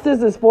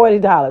 Justice is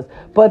 $40.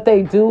 But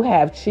they do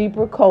have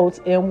cheaper coats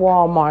in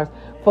Walmart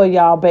for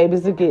y'all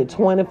babies to get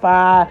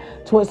 25,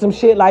 some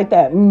shit like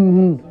that.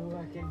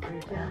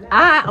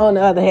 I, on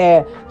the other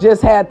hand,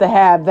 just had to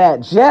have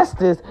that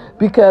Justice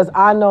because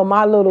I know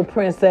my little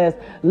princess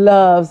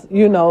loves,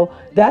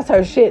 that's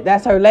her shit.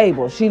 That's her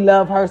label. She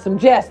love her some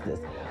Justice.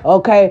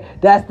 Okay,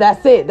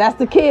 that's it. That's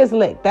the kids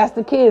lick. That's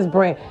the kids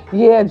brand.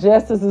 Yeah,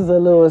 Justice is a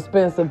little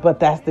expensive, but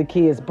that's the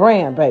kids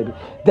brand, baby.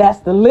 That's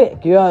the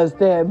lick. You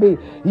understand me?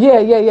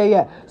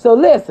 Yeah. So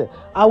listen,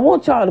 I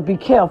want y'all to be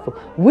careful.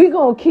 We're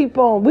going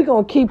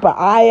to keep an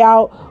eye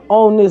out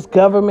on this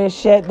government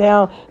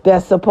shutdown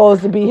that's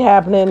supposed to be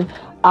happening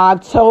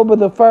October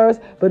the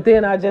 1st, but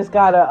then I just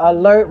got an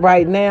alert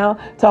right now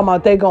talking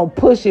about they gonna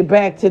push it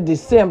back to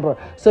December.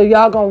 So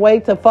y'all gonna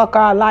wait to fuck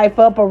our life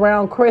up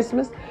around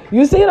Christmas?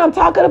 You see what I'm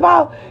talking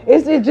about?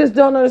 It just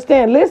don't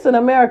understand. Listen,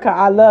 America,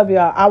 I love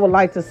y'all. I would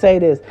like to say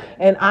this,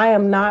 and I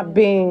am not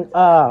being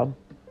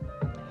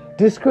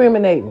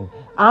discriminating.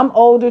 I'm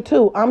older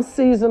too. I'm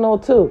seasonal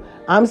too.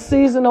 I'm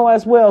seasonal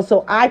as well.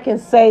 So I can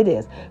say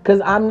this because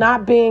I'm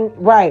not being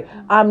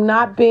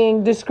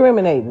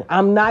discriminating.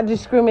 I'm not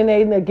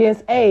discriminating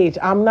against age.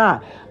 I'm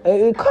not.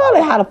 Call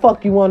it how the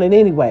fuck you want it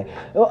anyway.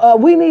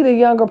 We need a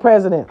younger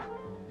president.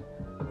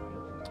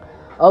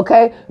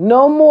 Okay?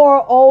 No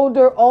more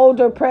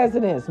older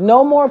presidents.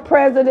 No more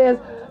presidents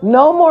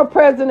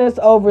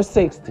over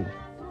 60.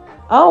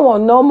 I don't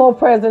want no more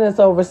presidents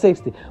over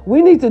 60.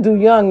 We need to do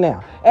young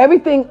now.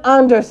 Everything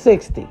under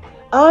 60.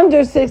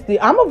 Under 60.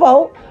 I'm going to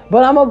vote,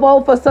 but I'm going to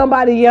vote for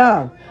somebody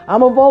young.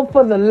 I'm going to vote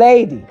for the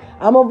lady.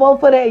 I'm going to vote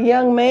for that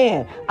young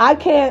man. I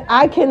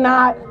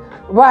cannot.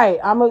 Right.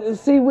 I'm going to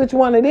see which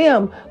one of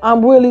them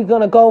I'm really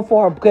going to go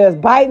for, because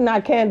Biden I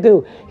can't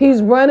do.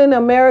 He's running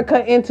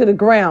America into the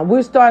ground.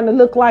 We're starting to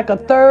look like a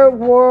third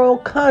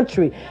world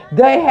country.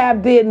 They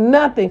did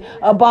nothing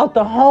about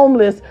the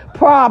homeless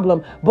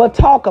problem but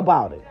talk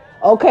about it.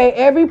 Okay,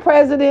 every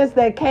president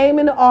that came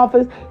into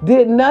office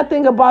did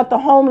nothing about the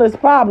homeless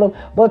problem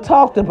but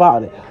talked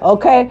about it.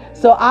 Okay,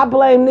 so I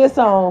blame this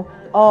on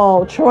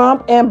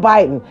Trump and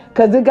Biden,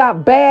 because it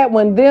got bad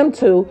when them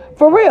two,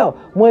 for real,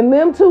 when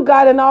them two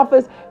got in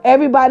office,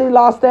 everybody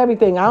lost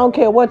everything. I don't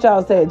care what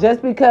y'all said.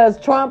 Just because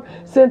Trump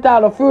sent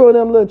out a few of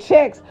them little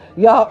checks,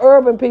 y'all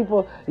urban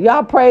people,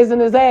 y'all praising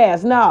his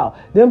ass. No,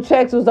 them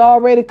checks was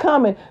already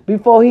coming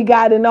before he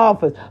got in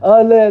office.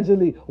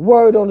 Allegedly,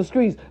 word on the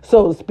streets,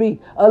 so to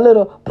speak, a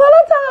little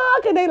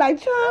politic, and they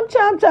like,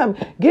 Trump.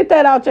 Get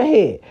that out your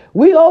head.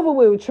 We over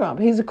with Trump.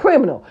 He's a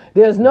criminal.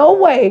 There's no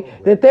way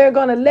that they're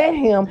going to let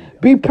him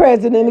be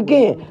president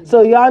again.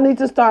 So y'all need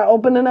to start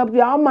opening up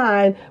y'all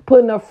mind,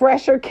 putting a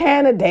fresher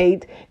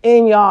candidate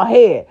in y'all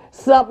head.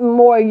 Something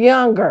more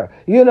younger,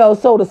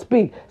 so to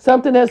speak.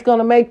 Something that's going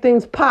to make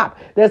things pop.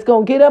 That's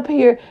going to get up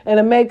here and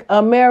to make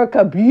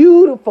America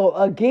beautiful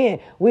again.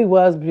 We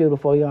was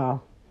beautiful,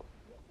 y'all.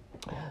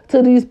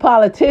 To these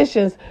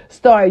politicians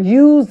start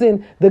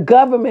using the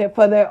government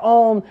for their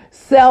own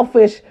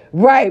selfish,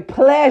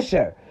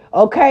 pleasure.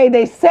 Okay,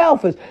 they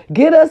selfish.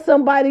 Get us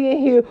somebody in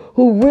here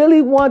who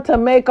really want to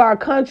make our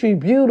country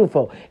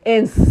beautiful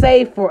and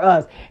safe for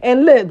us.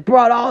 And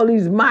brought all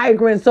these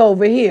migrants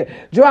over here,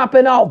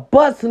 dropping off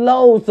bus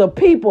loads of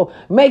people,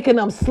 making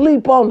them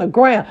sleep on the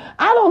ground.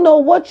 I don't know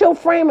what your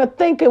frame of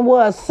thinking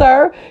was,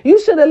 sir.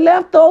 You should have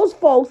left those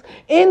folks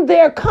in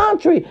their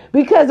country,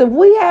 because if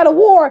we had a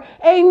war,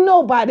 ain't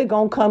nobody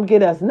gonna come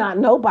get us. Not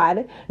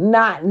nobody.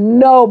 Not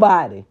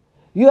nobody.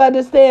 You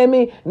understand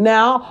me?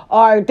 Now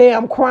our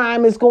damn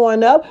crime is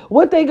going up.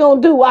 What they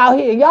gonna do out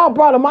here? Y'all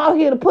brought them out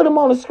here to put them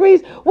on the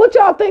streets. What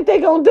y'all think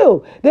they gonna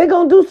do? They're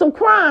gonna do some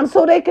crime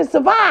so they can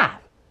survive.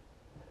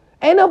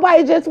 Ain't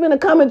nobody just gonna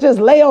come and just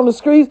lay on the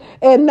streets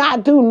and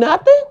not do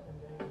nothing.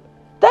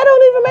 That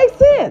don't even make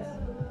sense.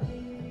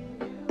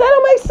 That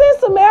don't make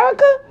sense,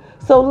 America.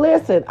 So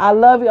listen, I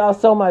love y'all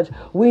so much.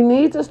 We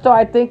need to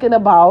start thinking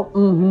about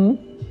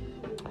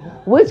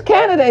which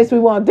candidates we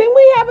want. Didn't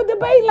we have a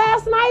debate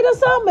last night or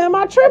something? Am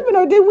I tripping,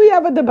 or did we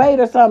have a debate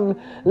or something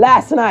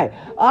last night?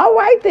 All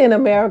right then,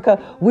 America.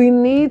 We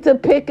need to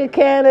pick a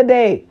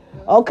candidate.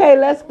 Okay,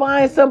 let's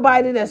find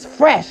somebody that's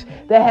fresh,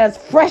 that has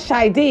fresh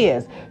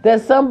ideas,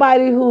 that's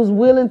somebody who's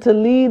willing to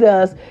lead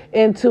us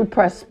into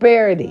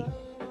prosperity.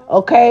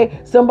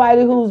 Okay,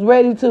 somebody who's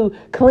ready to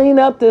clean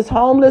up this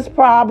homeless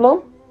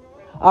problem.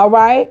 All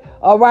right.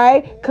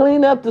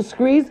 Clean up the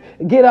streets,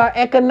 get our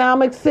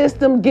economic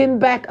system getting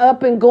back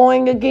up and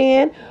going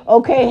again.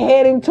 Okay,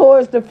 heading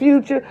towards the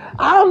future.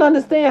 I don't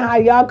understand how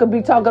y'all could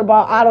be talking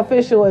about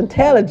artificial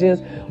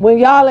intelligence when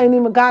y'all ain't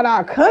even got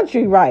our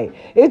country right.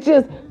 It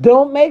just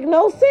don't make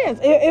no sense.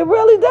 It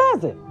really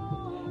doesn't.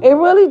 It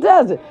really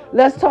doesn't.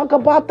 Let's talk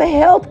about the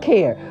health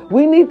care.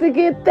 We need to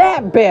get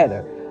that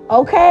better.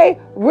 Okay,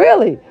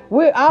 really.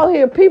 We're out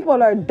here.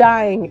 People are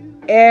dying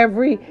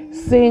every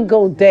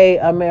single day,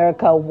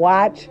 America.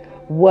 Watch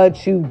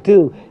what you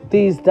do.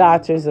 These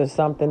doctors are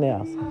something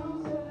else.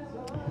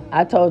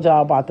 I told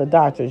y'all about the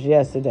doctors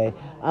yesterday.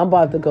 I'm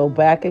about to go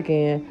back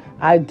again.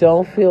 I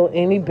don't feel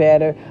any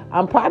better.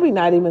 I'm probably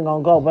not even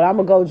going to go, but I'm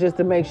going to go just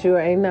to make sure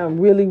ain't nothing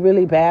really,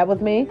 really bad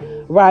with me.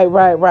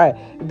 Right.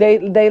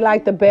 They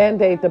like to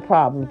Band-Aid the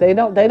problem. They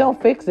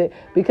don't fix it,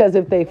 because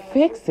if they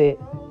fix it,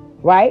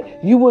 right,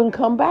 you wouldn't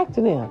come back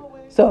to them.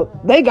 So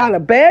they got to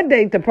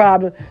Band-Aid the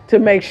problem to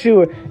make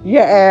sure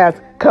your ass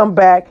come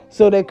back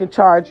so they can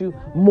charge you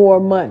more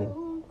money.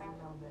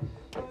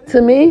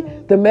 To me,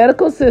 the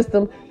medical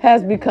system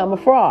has become a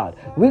fraud.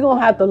 We're going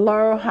to have to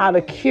learn how to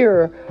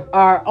cure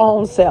our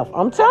own self.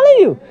 I'm telling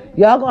you,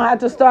 y'all going to have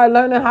to start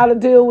learning how to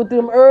deal with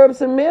them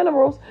herbs and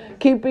minerals,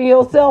 keeping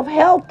yourself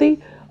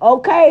healthy.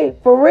 Okay,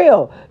 for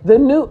real. The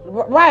new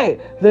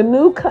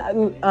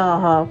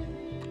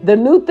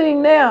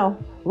thing now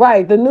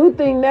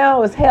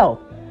is health.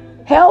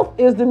 Health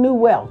is the new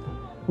wealth.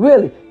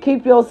 Really,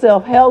 keep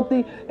yourself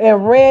healthy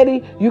and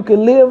ready. You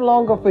can live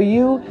longer for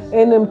you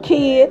and them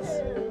kids.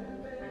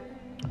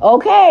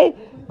 Okay?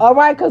 All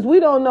right, because we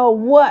don't know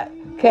what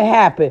can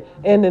happen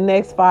in the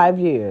next 5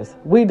 years.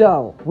 We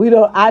don't.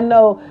 I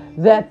know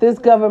that this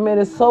government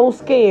is so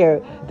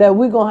scared that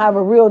we're going to have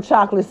a real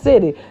chocolate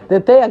city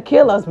that they'll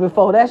kill us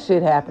before that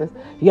shit happens.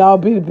 Y'all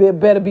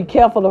better be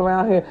careful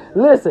around here.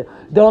 Listen,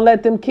 don't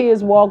let them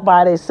kids walk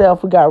by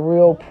themselves. We got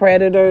real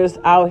predators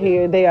out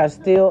here. They are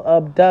still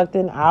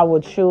abducting our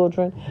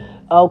children.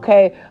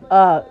 Okay,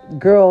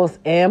 girls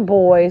and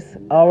boys.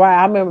 All right,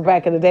 I remember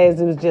back in the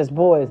days it was just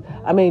boys.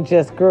 I mean,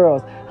 just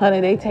girls. Honey,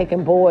 they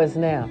taking boys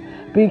now.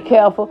 Be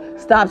careful.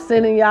 Stop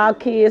sending y'all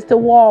kids to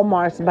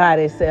Walmarts by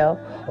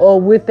themselves or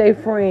with their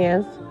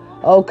friends.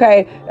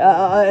 Okay,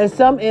 in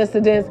some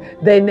incidents,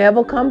 they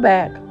never come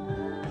back.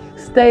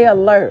 Stay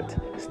alert.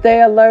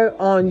 Stay alert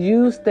on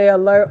you. Stay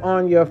alert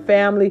on your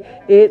family.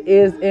 It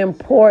is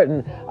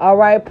important. All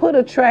right, put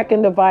a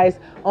tracking device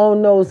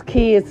on those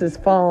kids'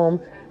 phone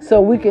so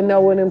we can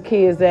know where them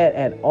kids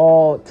at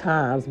all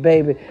times,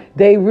 baby.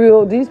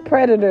 These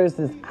predators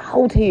is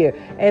out here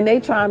and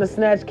they trying to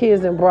snatch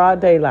kids in broad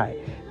daylight.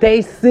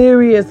 They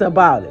serious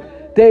about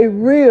it. They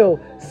real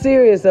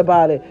serious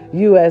about it.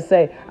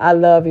 USA, I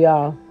love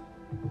y'all.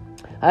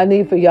 I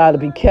need for y'all to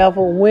be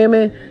careful.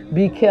 Women,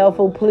 be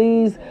careful,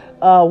 please.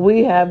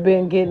 We have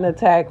been getting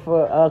attacked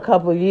for a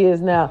couple of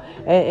years now,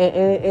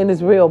 and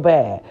it's real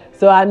bad.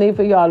 So I need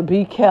for y'all to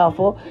be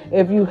careful.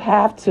 If you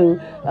have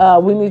to,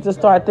 we need to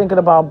start thinking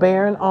about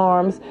bearing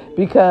arms,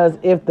 because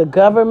if the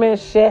government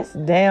shuts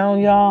down,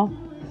 y'all,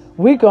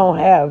 we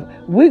gonna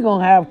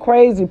have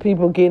crazy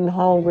people getting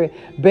hungry,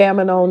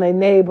 banging on their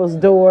neighbor's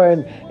door,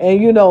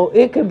 and you know,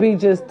 it could be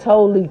just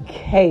totally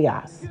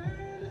chaos.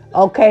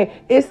 Okay,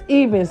 it's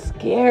even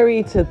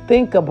scary to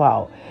think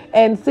about.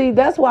 And see,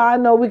 that's why I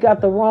know we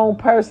got the wrong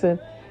person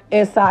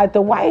inside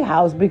the White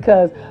House,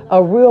 because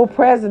a real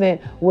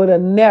president would have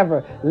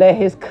never let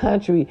his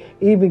country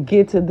even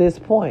get to this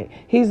point.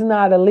 He's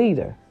not a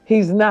leader.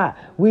 He's not.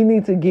 We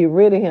need to get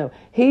rid of him.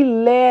 He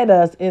led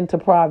us into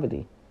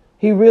poverty.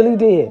 He really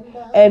did.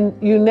 And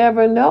you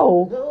never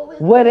know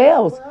what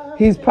else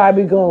he's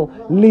probably going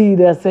to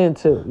lead us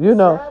into, you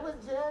know.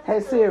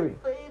 Hey, Siri,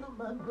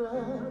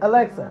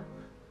 Alexa,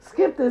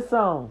 skip this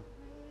song.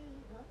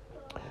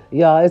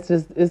 Y'all, it's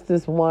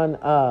this one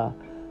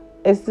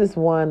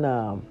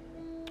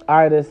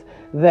artist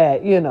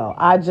that, you know,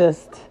 I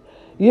just,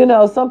 you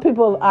know, some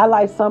people, I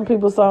like some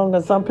people's songs,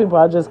 and some people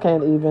I just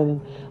can't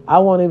even, I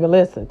won't even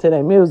listen to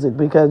their music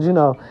because, you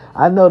know,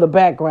 I know the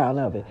background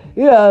of it.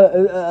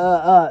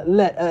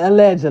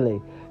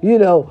 Allegedly, you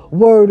know,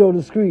 word on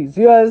the streets.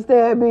 You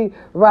understand me?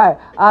 Right.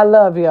 I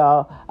love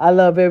y'all. I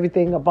love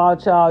everything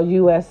about y'all,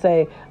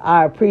 USA.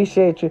 I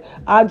appreciate you.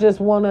 I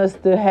just want us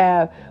to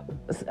have,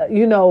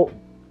 you know,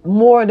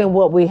 more than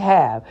what we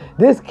have.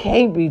 This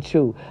can't be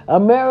true.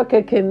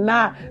 America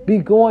cannot be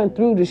going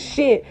through the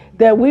shit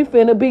that we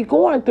finna be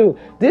going through.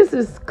 This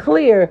is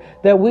clear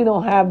that we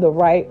don't have the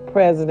right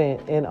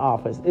president in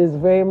office. It's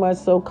very much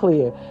so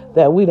clear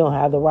that we don't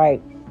have the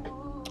right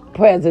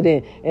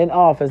president in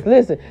office.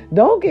 Listen,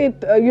 don't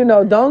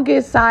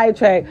get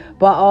sidetracked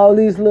by all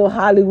these little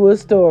Hollywood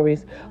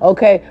stories.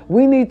 Okay,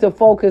 we need to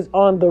focus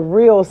on the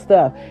real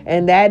stuff,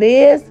 and that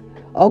is,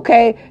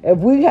 okay, if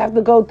we have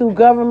to go through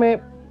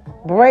government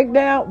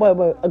breakdown, but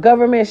a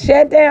government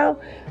shutdown,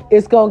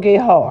 it's gonna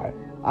get hard.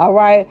 All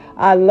right,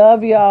 I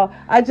love y'all.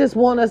 I just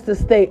want us to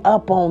stay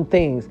up on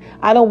things.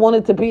 I don't want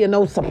it to be a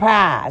no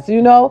surprise,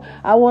 you know.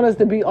 I want us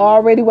to be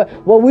already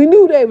well, we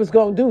knew they was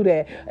gonna do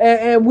that,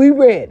 and we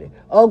ready,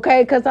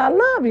 okay, because I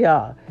love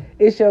y'all.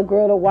 It's your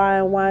girl, the why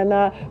and why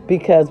not,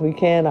 because we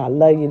can. I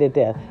love you to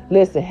death.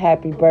 Listen,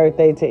 happy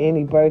birthday to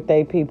any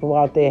birthday people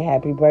out there.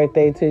 Happy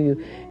birthday to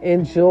you.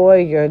 Enjoy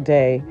your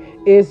day.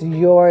 It's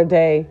your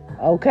day.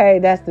 Okay,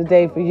 that's the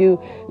day for you.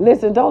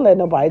 Listen, don't let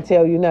nobody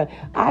tell you nothing.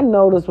 I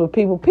notice with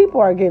people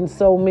are getting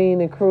so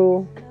mean and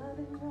cruel.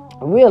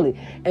 Really.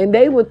 And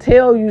they will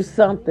tell you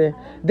something.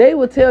 They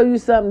will tell you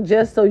something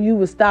just so you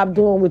will stop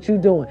doing what you're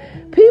doing.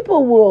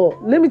 People will,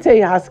 let me tell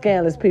you how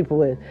scandalous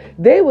people is.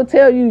 They will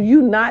tell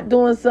you not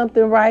doing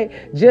something right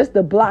just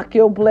to block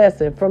your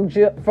blessing from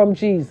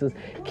Jesus.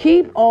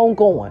 Keep on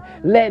going.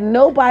 Let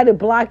nobody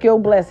block your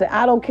blessing.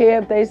 I don't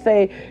care if they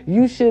say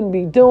you shouldn't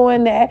be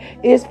doing that.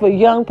 It's for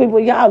young people.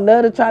 Y'all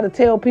love to try to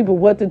tell people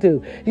what to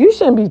do. You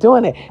shouldn't be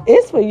doing it.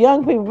 It's for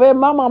young people.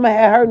 My mama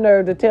had her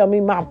nerve to tell me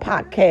my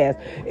podcast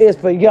is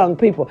for young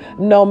people.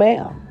 No,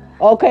 ma'am.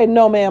 Okay,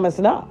 no, ma'am, it's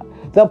not.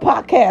 The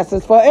podcast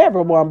is for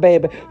everyone,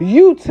 baby.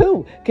 You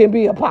too can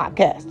be a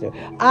podcaster.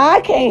 I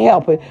can't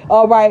help it,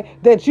 all right,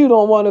 that you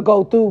don't want to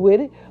go through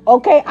with it.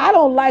 Okay, I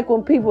don't like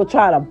when people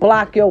try to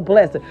block your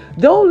blessing.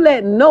 Don't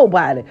let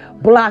nobody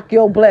block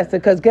your blessing,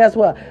 because guess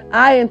what?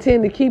 I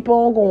intend to keep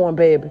on going,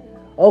 baby.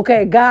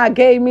 Okay, God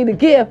gave me the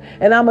gift,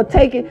 and I'm going to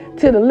take it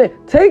to the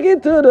limit. Take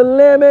it to the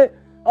limit.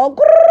 Oh,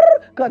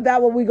 because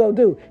that's what we gonna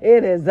do.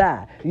 It is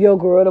I, your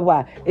girl, the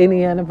why.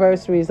 Any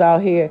anniversaries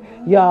out here,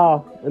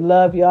 y'all,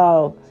 love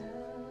y'all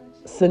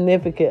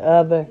significant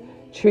other.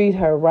 Treat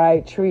her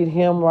right. Treat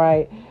him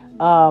right.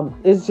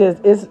 It's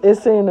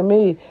saying to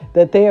me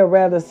that they'd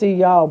rather see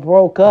y'all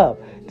broke up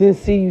than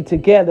see you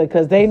together,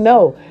 because they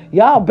know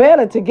y'all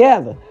better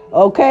together.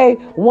 Okay,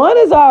 one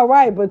is all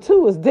right, but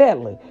two is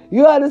deadly.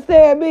 You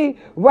understand me?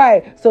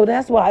 Right. So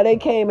that's why they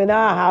came in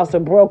our house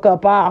and broke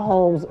up our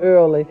homes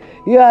early.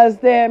 You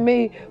understand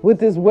me? With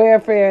this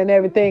warfare and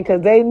everything,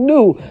 because they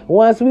knew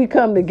once we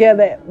come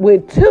together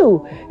with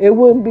two, it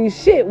wouldn't be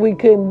shit we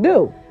couldn't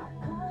do.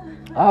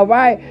 All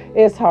right.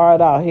 It's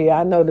hard out here.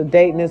 I know the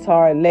dating is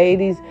hard.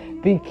 Ladies,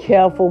 Be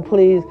careful,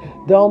 please.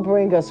 Don't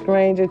bring a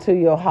stranger to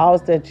your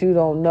house that you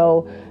don't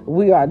know.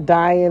 We are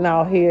dying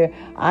out here.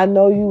 I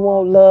know you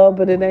want love,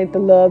 but it ain't the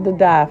love to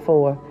die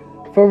for.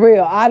 For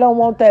real, I don't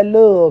want that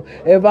love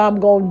if I'm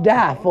going to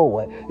die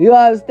for it. You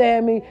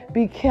understand me?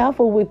 Be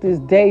careful with this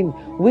dating.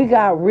 We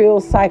got real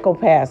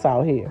psychopaths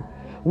out here.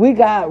 We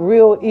got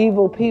real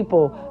evil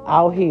people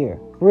out here.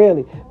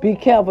 Really, be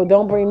careful.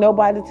 Don't bring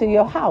nobody to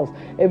your house.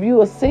 If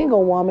you a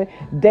single woman,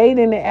 date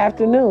in the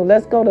afternoon.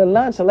 Let's go to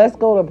lunch or let's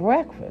go to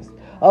breakfast.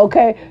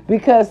 Okay?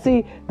 Because,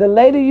 see, the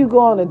later you go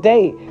on a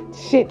date,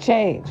 shit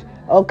change.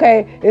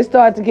 Okay? It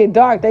starts to get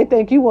dark. They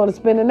think you want to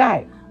spend the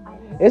night.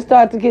 It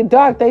starts to get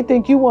dark. They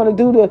think you want to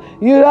do the,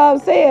 you know what I'm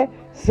saying?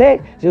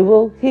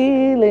 Sexual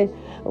healing.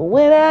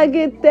 When I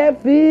get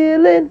that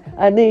feeling,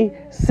 I need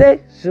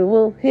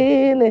sexual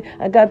healing.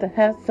 I got to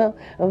have some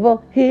of a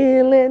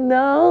healing.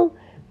 No,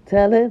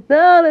 tell it,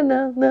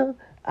 no.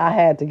 I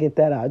had to get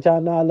that out.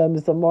 Y'all know I love me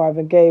some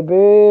Marvin Gaye,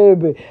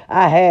 baby.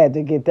 I had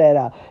to get that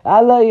out. I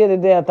love you to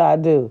death, I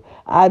do.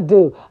 I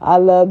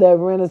love that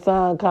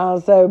Renaissance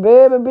concert,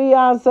 baby,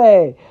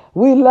 Beyonce.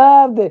 We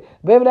loved it.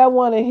 Baby, that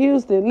one in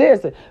Houston.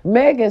 Listen,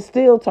 Megan's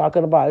still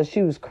talking about it.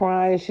 She was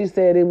crying. She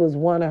said it was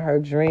one of her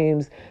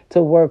dreams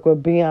to work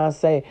with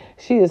Beyonce.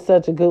 She is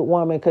such a good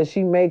woman because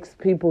she makes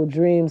people's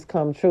dreams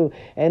come true.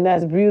 And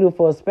that's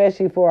beautiful,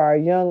 especially for our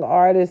young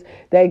artists.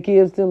 That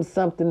gives them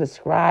something to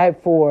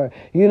strive for.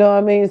 You know what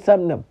I mean?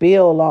 Something to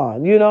build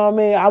on. You know what I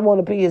mean? I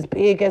want to be as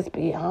big as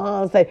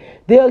Beyonce.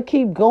 They'll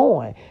keep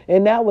going.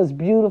 And that was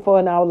beautiful.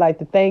 And I would like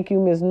to thank you,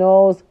 Ms.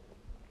 Knowles.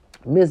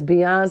 Miss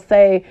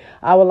Beyonce,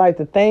 I would like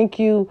to thank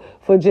you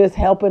for just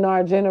helping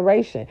our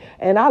generation.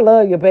 And I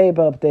love your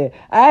baby up there.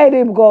 I ain't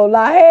even gonna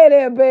lie. Hey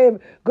there, baby.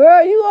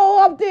 Girl, you all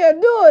up there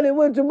doing it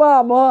with your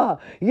mama,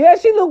 huh? Yeah,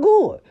 she look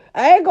good.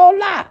 I ain't gonna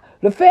lie.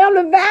 The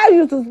family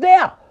values is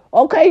there.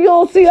 Okay, you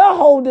don't see her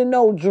holding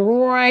no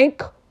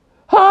drink.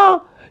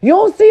 Huh? You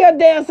don't see her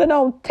dancing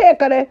on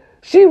Tickety.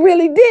 She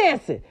really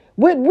dancing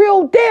with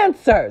real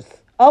dancers.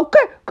 Okay?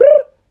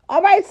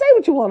 All right, say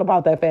what you want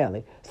about that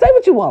family. Say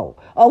what you want,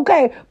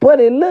 okay? But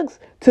it looks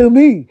to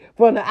me,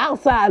 from the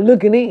outside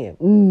looking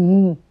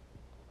in,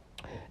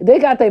 they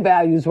got their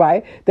values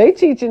right. They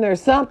teaching her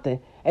something,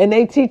 and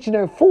they teaching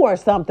her for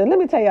something. Let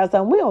me tell y'all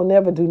something. We don't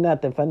never do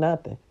nothing for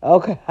nothing,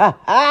 okay?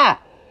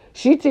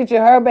 She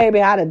teaching her baby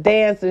how to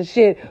dance and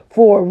shit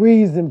for a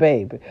reason,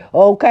 baby,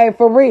 okay?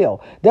 For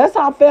real. That's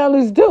how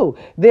families do.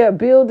 They're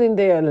building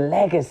their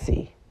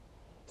legacy.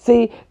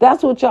 See,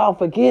 that's what y'all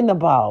forgetting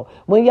about.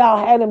 When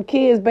y'all had them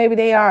kids, baby,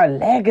 they are a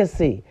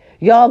legacy.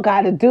 Y'all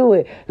got to do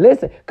it.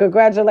 Listen,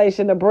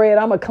 congratulations to Bread.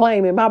 I'm going to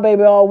claim it. My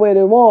baby already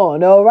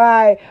won, all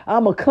right?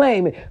 I'm going to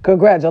claim it.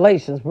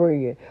 Congratulations,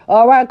 Bread.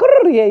 All right?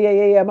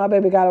 Yeah. My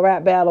baby got a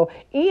rap battle.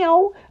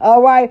 Ew.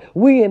 All right?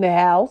 We in the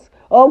house.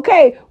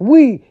 Okay?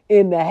 We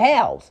in the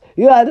house.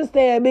 You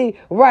understand me?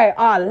 Right.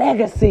 Our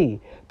legacy.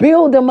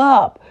 Build them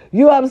up.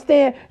 You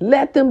understand?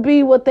 Let them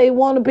be what they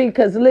want to be.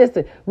 Because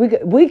listen,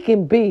 we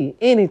can be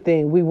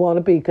anything we want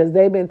to be. Because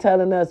they've been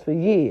telling us for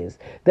years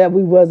that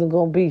we wasn't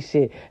going to be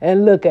shit.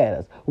 And look at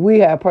us. We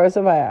have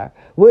persevered.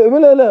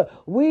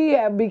 We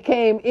have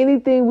became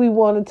anything we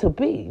wanted to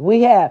be.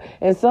 We have.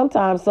 And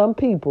sometimes some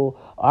people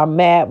are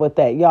mad with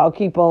that. Y'all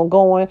keep on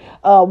going.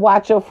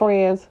 Watch your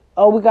friends.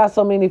 Oh, we got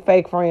so many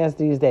fake friends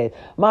these days.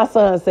 My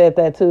son said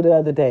that too the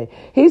other day.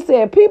 He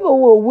said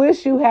people will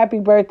wish you happy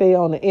birthday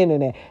on the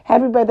internet.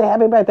 Happy birthday,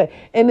 happy birthday.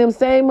 And them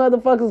same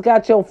motherfuckers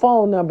got your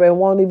phone number and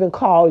won't even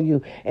call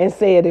you and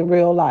say it in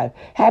real life.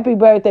 Happy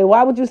birthday.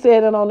 Why would you say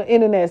it on the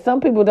internet? Some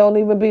people don't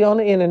even be on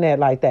the internet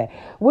like that.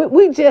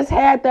 We just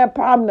had that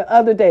problem the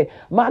other day.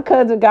 My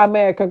cousin got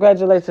married.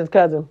 Congratulations,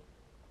 cousin.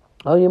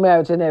 On your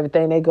marriage and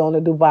everything. They going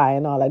to Dubai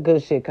and all that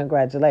good shit.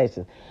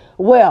 Congratulations.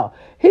 Well,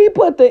 he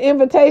put the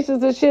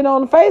invitations and shit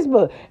on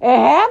Facebook,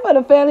 and half of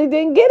the family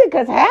didn't get it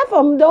because half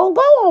of them don't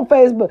go on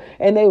Facebook,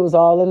 and they was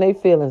all in their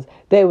feelings.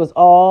 They was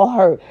all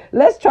hurt.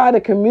 Let's try to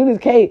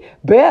communicate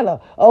better.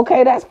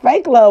 Okay, that's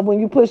fake love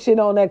when you put shit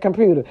on that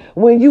computer,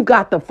 when you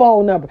got the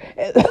phone number.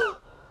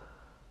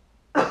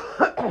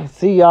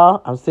 See,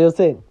 y'all, I'm still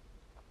sitting.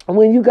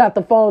 When you got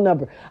the phone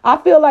number, I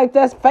feel like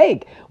that's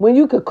fake. When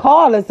you could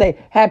call and say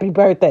happy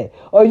birthday,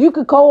 or you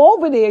could go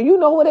over there. You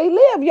know where they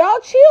live. Y'all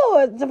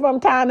chill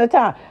from time to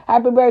time.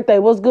 Happy birthday.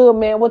 What's good,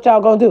 man? What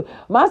y'all gonna do?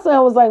 My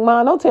son was like,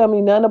 Mom, don't tell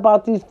me nothing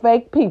about these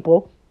fake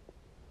people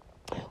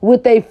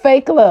with they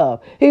fake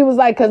love. He was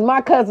like, because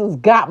my cousins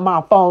got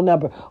my phone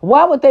number.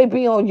 Why would they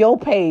be on your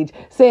page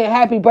saying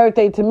happy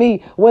birthday to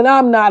me when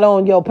I'm not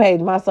on your page?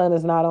 My son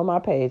is not on my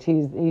page.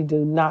 He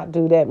do not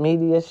do that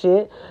media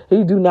shit.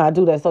 He do not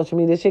do that social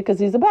media shit because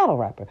he's a battle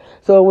rapper.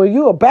 So when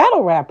you're a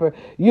battle rapper,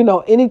 you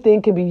know,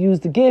 anything can be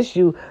used against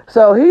you.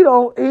 So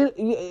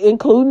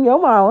including your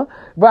mama,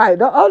 right?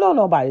 Don't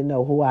nobody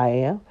know who I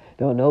am.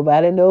 Don't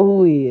nobody know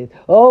who he is.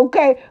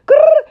 Okay.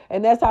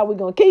 And that's how we're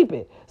going to keep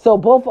it. So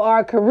both of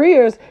our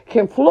careers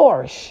can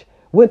flourish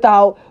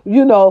without,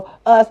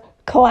 us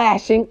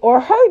clashing or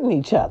hurting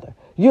each other.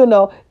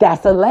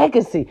 That's a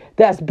legacy.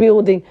 That's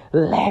building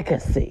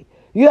legacy.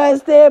 You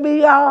understand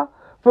me, y'all?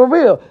 For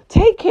real.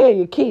 Take care of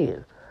your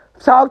kids.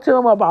 Talk to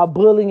them about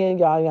bullying.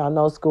 Y'all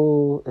know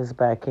school is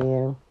back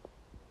in.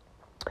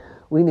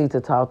 We need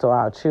to talk to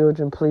our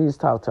children. Please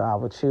talk to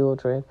our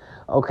children.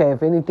 Okay,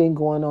 if anything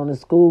going on in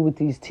school with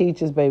these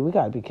teachers, baby, we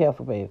got to be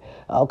careful, baby.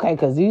 Okay,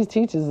 because these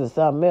teachers are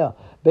something else.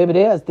 Baby,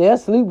 they'll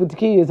sleep with the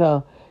kids,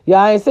 huh?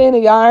 Y'all ain't seen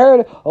it. Y'all ain't heard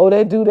it. Oh,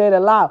 they do that a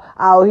lot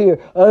out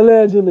here,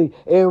 allegedly,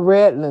 in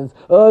Redlands,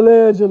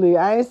 allegedly.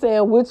 I ain't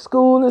saying which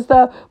school and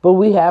stuff, but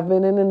we have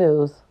been in the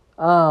news.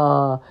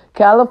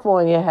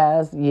 California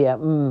has,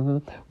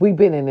 we've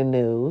been in the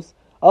news.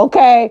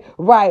 Okay,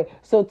 right.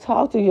 So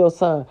talk to your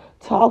son,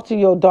 talk to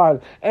your daughter,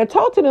 and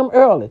talk to them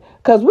early.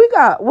 Because we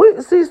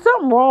see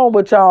something wrong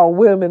with y'all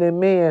women and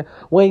men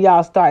when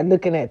y'all start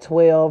looking at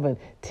 12 and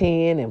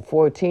 10 and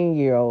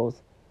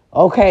 14-year-olds.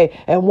 Okay,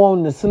 and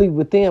wanting to sleep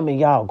with them and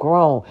y'all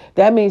grown.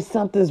 That means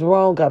something's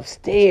wrong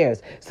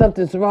upstairs.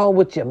 Something's wrong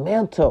with your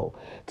mental.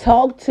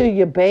 Talk to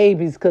your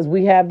babies, because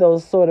we have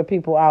those sort of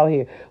people out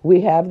here.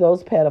 We have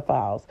those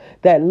pedophiles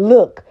that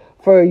look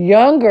for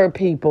younger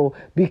people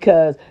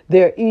because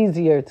they're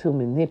easier to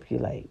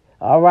manipulate.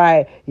 All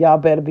right, y'all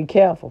better be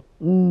careful.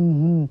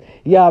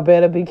 Y'all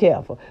better be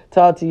careful.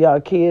 Talk to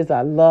y'all kids.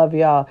 I love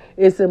y'all.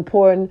 It's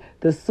important.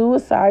 The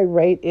suicide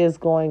rate is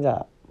going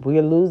up.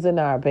 We're losing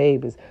our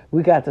babies.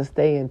 We got to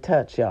stay in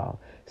touch, y'all.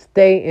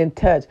 Stay in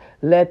touch.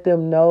 Let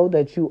them know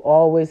that you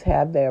always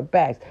have their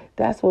backs.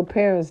 That's what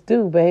parents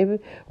do, baby.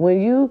 When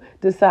you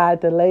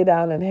decide to lay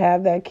down and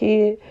have that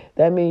kid,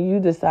 that means you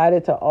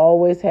decided to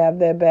always have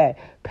their back.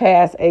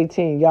 Past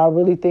 18. Y'all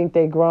really think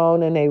they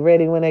grown and they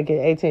ready when they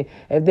get 18.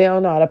 If they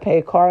don't know how to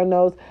pay car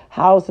notes,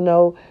 house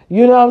note,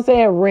 you know what I'm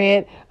saying,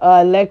 rent,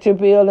 electric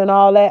bill and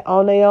all that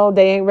on their own,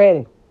 they ain't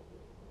ready.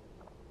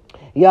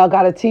 Y'all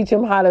got to teach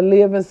them how to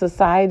live in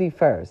society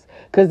first.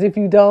 Because if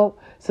you don't,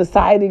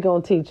 society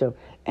going to teach them.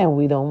 And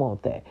we don't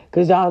want that.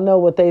 Because y'all know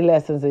what their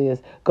lessons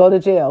is. Go to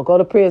jail, go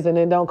to prison,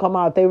 and don't come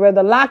out. They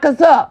rather lock us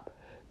up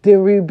than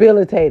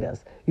rehabilitate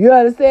us. You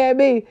understand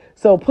me?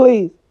 So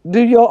please,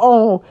 do your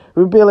own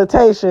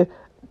rehabilitation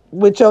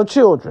with your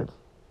children.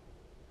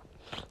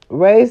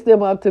 Raise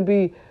them up to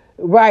be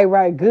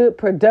right, good,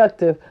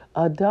 productive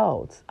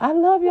adults. I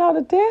love y'all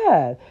to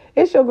death.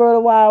 It's your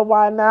girl,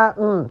 why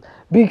not?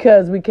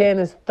 Because we can.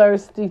 It's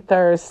Thirsty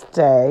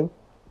Thursday.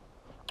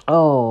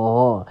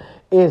 Oh,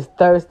 it's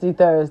Thirsty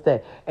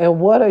Thursday. And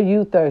what are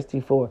you thirsty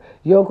for?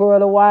 Your girl,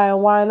 the why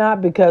and why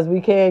not? Because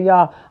we can,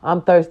 y'all.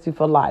 I'm thirsty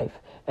for life.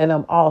 And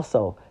I'm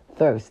also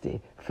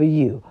thirsty for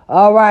you.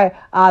 All right.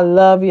 I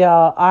love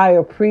y'all. I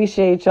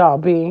appreciate y'all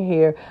being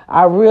here.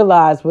 I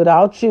realize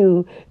without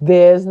you,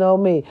 there's no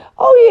me.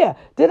 Oh, yeah.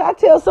 Did I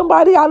tell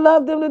somebody I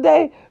love them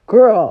today?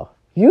 Girl,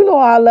 you know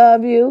I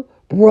love you.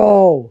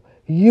 Bro,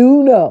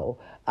 you know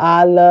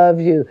I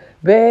love you.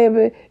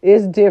 Baby,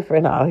 it's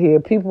different out here.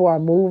 People are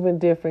moving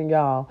different,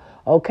 y'all.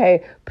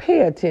 Okay?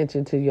 Pay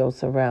attention to your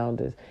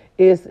surroundings.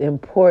 It's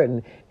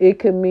important. It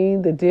can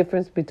mean the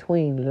difference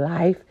between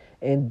life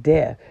and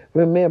death.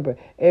 Remember,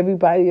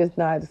 everybody is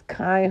not as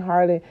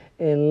kind-hearted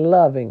and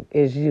loving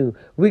as you.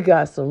 We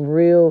got some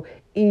real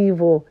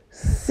evil,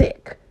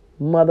 sick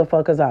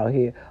motherfuckers out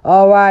here.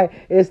 All right,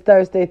 it's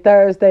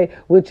Thursday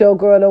with your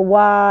girl, the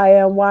why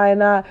and why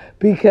not?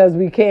 Because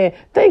we can.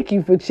 Thank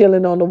you for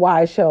chilling on the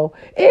Why Show.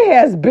 It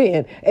has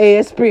been an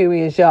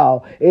experience,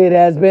 y'all. It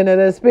has been an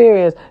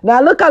experience.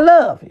 Now, look, I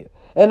love you.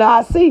 And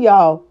I'll see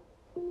y'all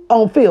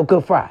on Feel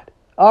Good Friday.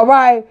 All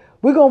right?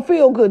 We're going to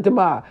feel good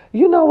tomorrow.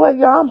 You know what,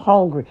 y'all? I'm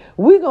hungry.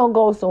 We're going to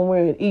go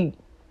somewhere and eat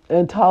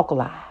and talk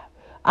live.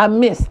 I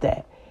miss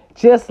that.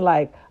 Just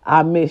like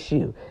I miss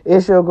you.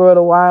 It's your girl,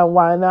 the why and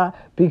why not?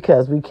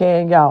 Because we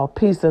can, y'all.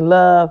 Peace and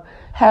love.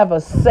 Have a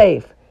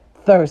safe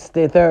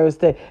Thirsty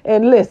Thursday.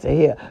 And listen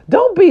here.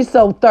 Don't be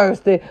so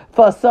thirsty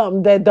for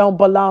something that don't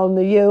belong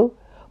to you.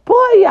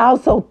 Boy, y'all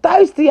so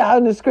thirsty out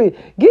in the street.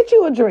 Get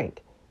you a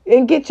drink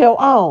and get your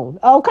own.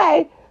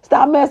 Okay?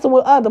 Stop messing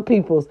with other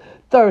people's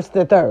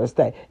Thirsty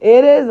Thursday.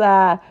 It is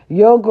I,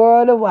 your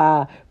girl, the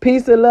why.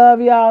 Peace and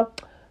love, y'all.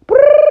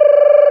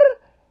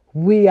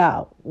 We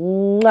out.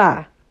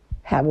 Mwah.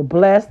 Have a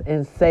blessed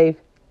and safe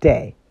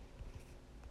day.